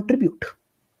people to contribute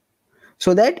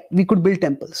so that we could build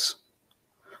temples.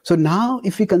 So now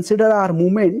if we consider our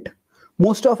movement,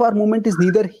 most of our movement is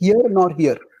neither here nor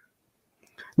here.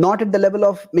 Not at the level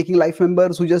of making life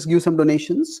members who just give some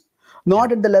donations,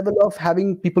 not at the level of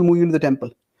having people moving into the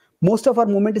temple. Most of our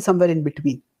movement is somewhere in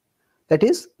between. That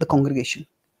is the congregation.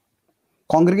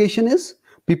 Congregation is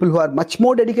people who are much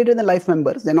more dedicated than life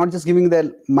members. They're not just giving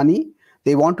their money.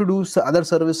 They want to do other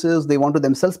services. They want to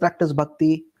themselves practice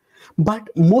bhakti. But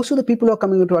most of the people who are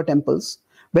coming into our temples,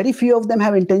 very few of them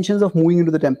have intentions of moving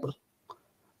into the temple.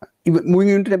 Moving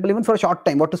into the temple even for a short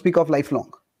time, what to speak of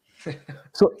lifelong.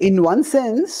 So in one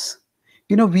sense,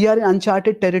 we are in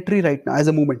uncharted territory right now as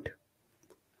a movement.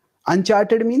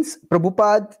 Uncharted means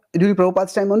during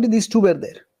Prabhupada's time only these two were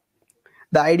there.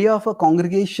 The idea of a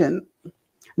congregation,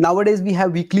 nowadays we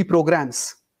have weekly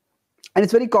programs. And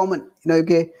it's very common,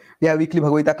 we have weekly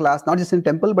Bhagavad Gita class, not just in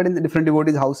temple, but in the different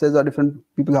devotees' houses or different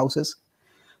people's houses.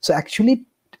 So actually,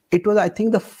 it was, I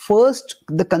think,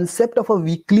 the concept of a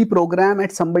weekly program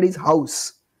at somebody's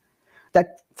house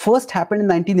that first happened in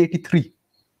 1983, if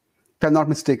I'm not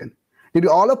mistaken. During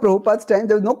all of Prabhupada's time,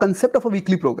 there was no concept of a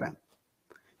weekly program.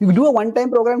 You do a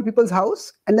one-time program in people's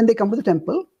house, and then they come to the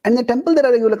temple, and in the temple there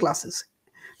are regular classes.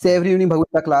 Say every evening Bhagavad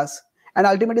Gita class, and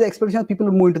ultimately the expectation of people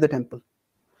to move into the temple.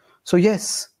 So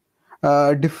yes,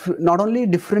 not only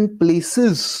different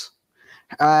places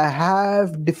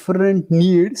have different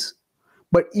needs,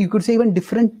 but you could say even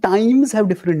different times have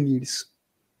different needs.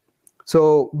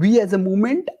 So we as a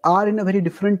movement are in a very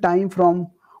different time from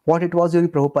what it was during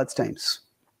Prabhupada's times.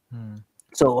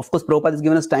 So of course, Prabhupada has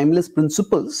given us timeless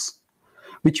principles,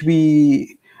 which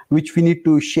we need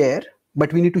to share,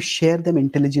 but we need to share them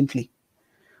intelligently.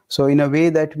 So in a way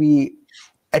that we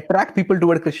attract people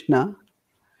toward Krishna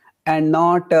and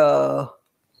not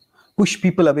push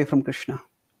people away from Krishna.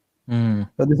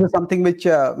 So this is something which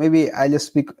maybe I'll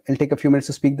take a few minutes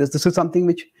to speak this. This is something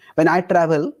which when I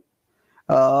travel,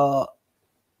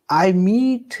 I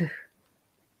meet,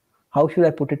 how should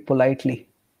I put it politely?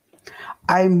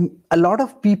 A lot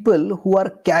of people who are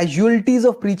casualties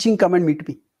of preaching come and meet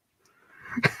me.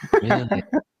 Really?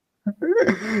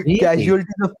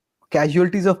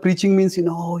 Casualties of preaching means,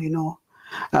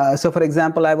 so for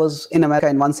example, I was in America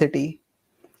in one city,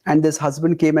 and this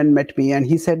husband came and met me, and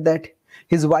he said that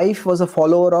his wife was a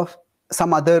follower of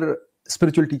some other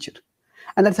spiritual teacher,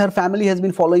 and that her family has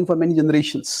been following for many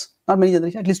generations. Not many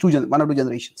generations, at least 1 or 2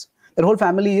 generations. Their whole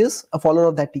family is a follower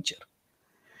of that teacher.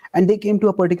 And they came to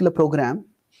a particular program,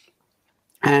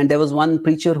 and there was one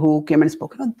preacher who came and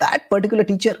spoke. That particular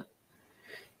teacher,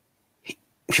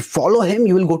 if you follow him,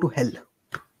 you will go to hell.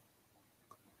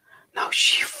 Now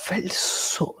she felt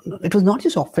so, it was not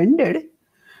just offended,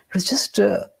 it was just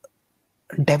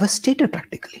devastated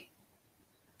practically.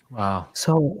 Wow.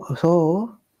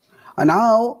 So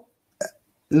now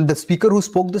the speaker who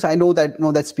spoke this, I know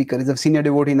that speaker is a senior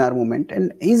devotee in our movement,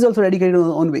 and he's also dedicated in his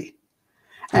own way.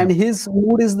 And his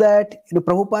mood is that,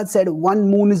 Prabhupada said, one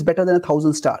moon is better than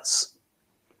 1,000 stars.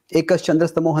 Ekas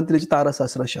chandrastamo hantri tara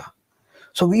sasrasha.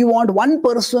 So we want one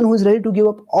person who is ready to give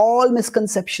up all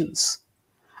misconceptions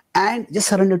and just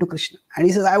surrender to Krishna. And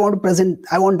he says, I want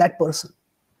that person.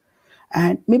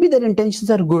 And maybe their intentions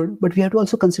are good, but we have to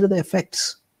also consider the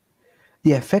effects.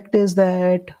 The effect is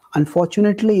that,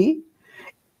 unfortunately,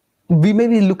 we may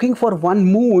be looking for one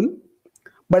moon,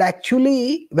 but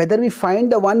actually, whether we find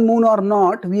the one moon or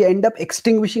not, we end up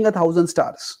extinguishing 1,000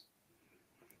 stars.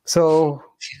 So,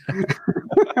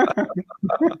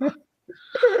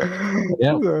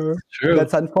 yeah, true.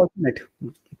 That's unfortunate.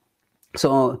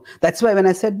 So that's why when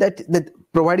I said that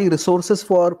providing resources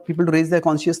for people to raise their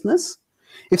consciousness,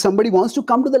 if somebody wants to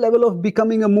come to the level of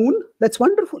becoming a moon, that's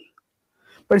wonderful.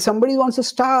 But if somebody wants a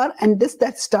star and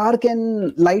that star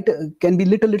can be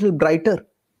lit a little brighter,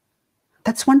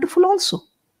 that's wonderful also.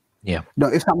 Yeah. Now,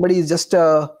 if somebody is just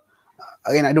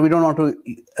again, we don't want to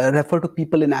refer to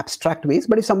people in abstract ways,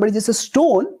 but if somebody is just a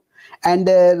stone and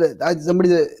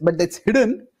but that's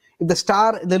hidden, if the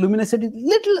star, the luminosity,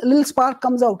 little spark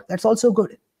comes out, that's also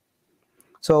good.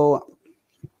 So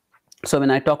when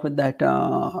I talked with that,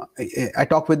 I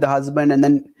talked with the husband, and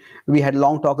then we had a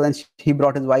long talk. Then he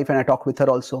brought his wife, and I talked with her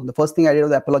also. The first thing I did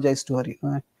was apologize to her,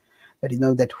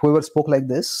 that whoever spoke like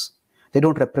this, they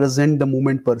don't represent the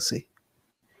movement per se.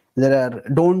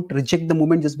 Don't reject the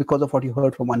movement just because of what you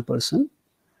heard from one person.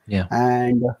 Yeah.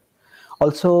 And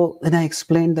also, then I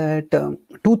explained that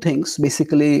 2 things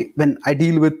basically when I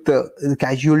deal with the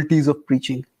casualties of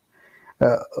preaching.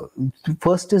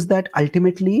 First is that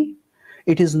ultimately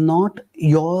it is not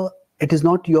your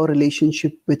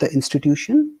relationship with the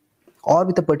institution or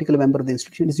with a particular member of the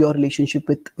institution. It is your relationship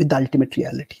with the ultimate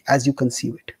reality as you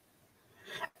conceive it.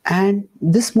 And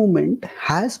this movement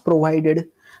has provided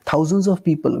thousands of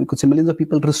people, we could say millions of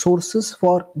people, resources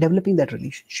for developing that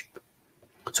relationship.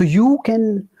 So you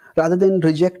can, rather than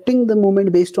rejecting the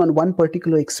movement based on one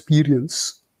particular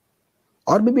experience,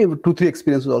 or maybe 2-3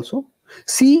 experiences also,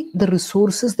 see the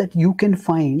resources that you can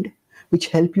find which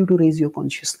help you to raise your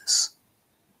consciousness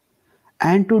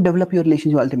and to develop your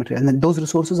relationship with ultimate reality. And then those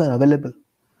resources are available,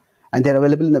 and they're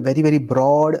available in a very, very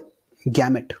broad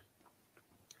gamut.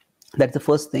 That's the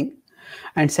first thing.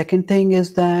 And second thing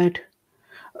is that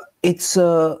it's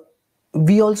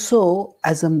we also,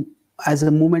 as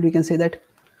a movement, we can say that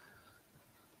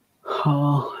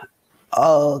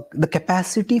the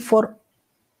capacity for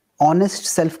honest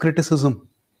self-criticism,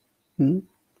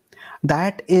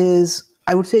 that is,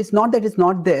 I would say, it's not that it's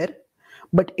not there,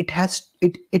 but it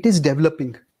is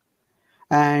developing.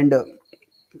 And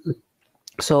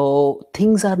so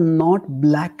things are not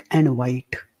black and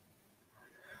white.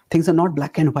 Things are not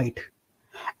black and white.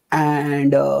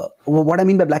 And what I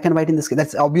mean by black and white in this case,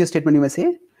 that's an obvious statement you may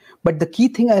say. But the key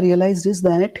thing I realized is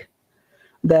that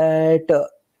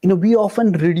we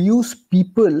often reduce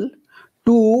people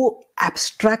to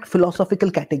abstract philosophical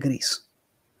categories.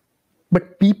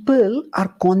 But people are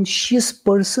conscious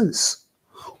persons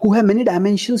who have many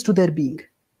dimensions to their being.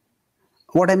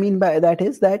 What I mean by that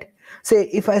is that, say,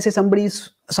 if I say somebody is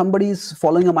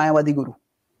following a Mayavadi guru,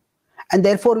 and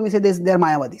therefore we say they're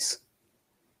Mayavadis.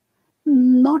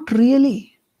 Not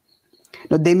really.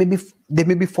 Now, they may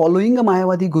be following a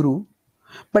Mayavadi guru,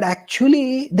 but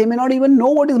actually they may not even know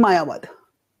what is Mayavad.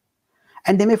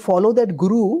 and they may follow that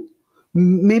guru,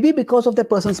 maybe because of that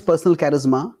person's personal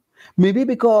charisma, maybe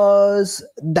because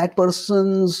that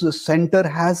person's center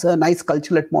has a nice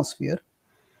cultural atmosphere.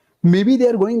 Maybe they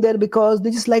are going there because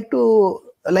they just like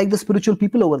the spiritual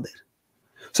people over there.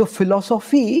 So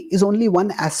philosophy is only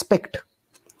one aspect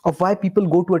of why people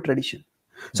go to a tradition.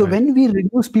 So when we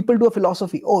reduce people to a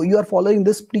philosophy, oh, you are following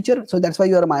this teacher, so that's why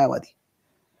you are a Mayavadi.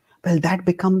 Well, that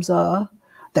becomes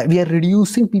that we are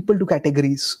reducing people to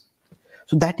categories.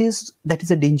 So that is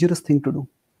a dangerous thing to do.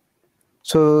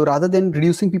 So rather than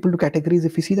reducing people to categories,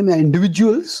 if we see them as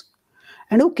individuals,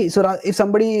 and okay, so if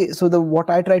somebody, what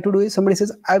I try to do is, somebody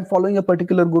says, I'm following a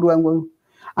particular guru,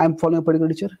 I'm following a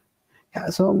particular teacher. Yeah,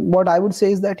 so what I would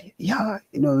say is that, yeah,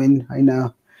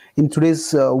 in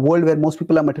today's world where most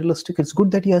people are materialistic, it's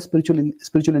good that he has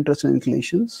spiritual interests and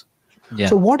inclinations. Yeah.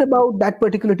 So what about that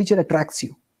particular teacher attracts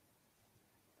you?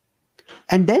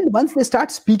 And then once they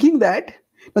start speaking that,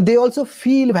 they also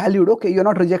feel valued. Okay, you're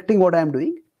not rejecting what I'm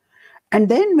doing. And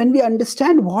then when we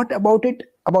understand what about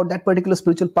that particular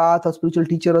spiritual path or spiritual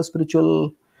teacher or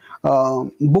spiritual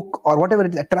book or whatever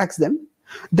it attracts them,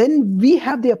 then we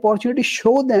have the opportunity to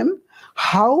show them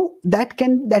how that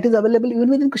is available even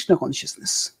within Krishna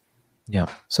consciousness. Yeah.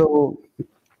 So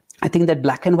I think that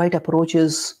black and white approach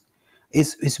is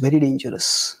very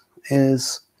dangerous.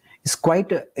 Is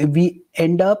quite we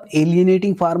end up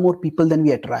alienating far more people than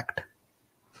we attract.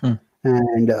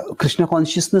 And Krishna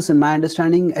consciousness, in my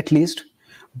understanding at least,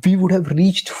 we would have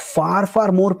reached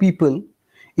far more people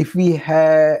if we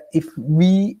have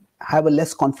a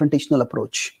less confrontational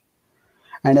approach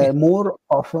and a more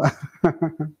of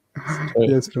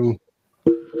yes, true.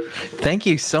 Thank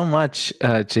you so much,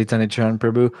 Chaitanya Charan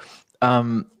Prabhu.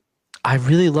 I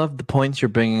really love the points you're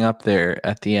bringing up there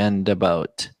at the end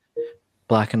about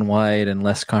black and white and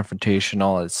less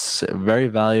confrontational. It's very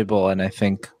valuable, and I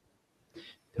think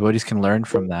devotees can learn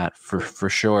from that for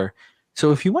sure.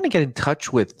 So if you want to get in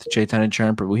touch with Chaitanya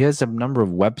Charan Prabhu, he has a number of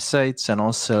websites and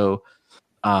also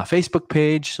Facebook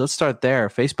page. So let's start there.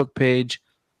 Facebook page,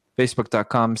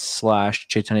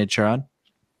 facebook.com/Chaitanya Charan.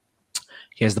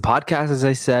 He has the podcast, as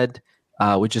I said,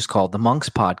 which is called The Monks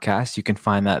Podcast. You can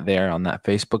find that there on that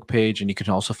Facebook page, and you can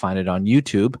also find it on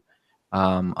YouTube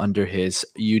under his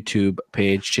YouTube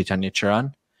page, Chaitanya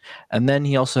Charan. And then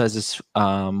he also has this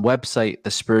website,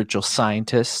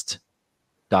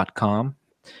 thespiritualscientist.com.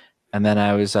 And then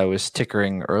I was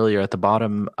tickering earlier at the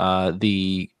bottom,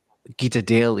 the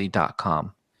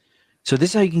GitaDaily.com. So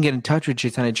this is how you can get in touch with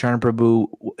Chaitanya Charan Prabhu.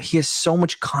 He has so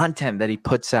much content that he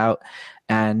puts out,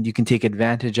 and you can take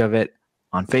advantage of it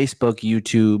on Facebook,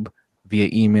 YouTube, via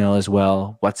email as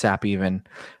well, WhatsApp even.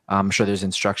 I'm sure there's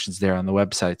instructions there on the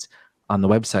website.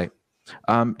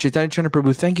 Chaitanya Charan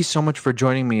Prabhu, thank you so much for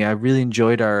joining me. I really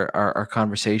enjoyed our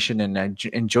conversation, and I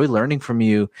enjoy learning from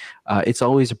you. It's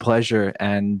always a pleasure,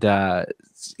 and I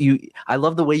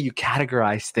love the way you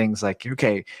categorize things. Like,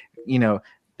 okay,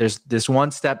 there's this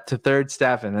one step to third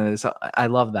step, and then I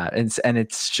love that, and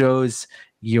it shows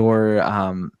your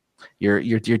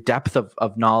depth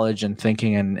of knowledge and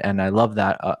thinking, and I love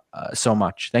that so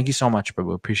much. Thank you so much,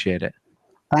 Prabhu. Appreciate it.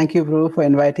 Thank you, Prabhu, for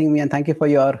inviting me, and thank you for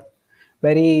your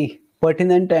very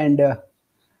pertinent and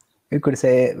you could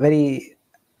say very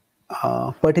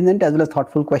pertinent as well as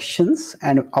thoughtful questions.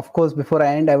 And of course, before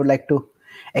I end, I would like to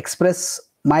express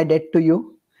my debt to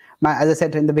you. As I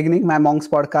said in the beginning, my Monks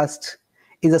podcast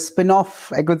is a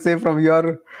spin-off, I could say, from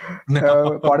your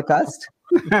podcast.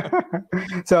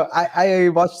 So I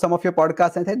watched some of your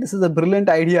podcasts and I said, this is a brilliant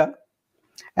idea.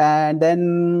 And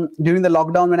then during the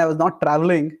lockdown, when I was not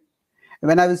traveling,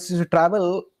 when I was to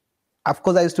travel, of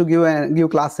course, I used to give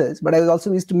classes, but I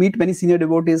also used to meet many senior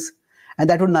devotees, and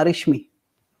that would nourish me.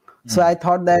 So I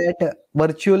thought that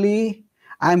virtually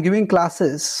I'm giving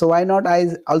classes, so why not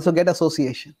I also get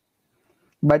association?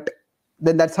 But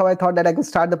then that's how I thought that I could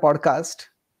start the podcast.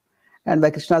 And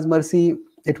by Krishna's mercy,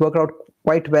 it worked out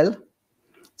quite well.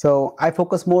 So I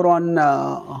focus more on,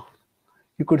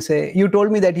 you could say, you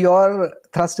told me that your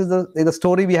thrust is the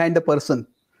story behind the person.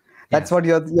 That's what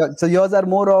so yours are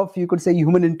more of, you could say,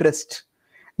 human interest.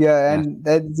 Yeah, and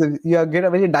you get a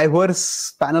very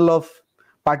diverse panel of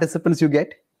participants you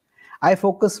get. I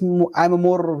focus, I'm a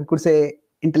more, you could say,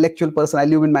 intellectual person. I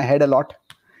live in my head a lot.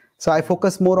 So I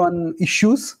focus more on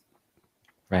issues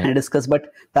and I discuss.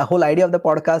 But the whole idea of the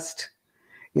podcast,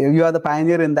 you are the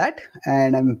pioneer in that.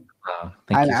 And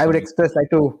I would express, like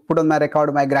to put on my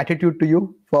record, my gratitude to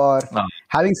you for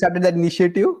having started that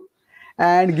initiative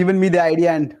and given me the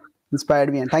idea and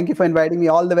inspired me. And thank you for inviting me.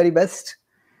 All the very best.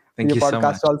 Thank you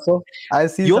podcast so much. Also,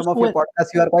 I've seen some of your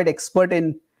podcasts. You are quite expert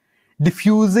in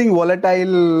diffusing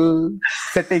volatile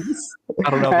settings I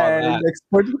don't know about and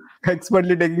that.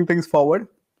 expertly taking things forward.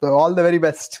 So all the very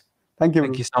best. Thank you.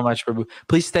 Thank you so much, Prabhu.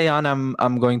 Please stay on.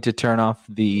 I'm going to turn off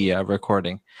the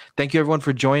recording. Thank you, everyone,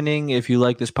 for joining. If you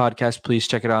like this podcast, please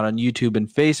check it out on YouTube and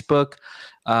Facebook,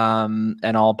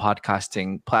 and all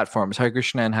podcasting platforms. Hare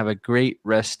Krishna, and have a great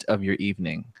rest of your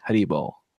evening. Haribol.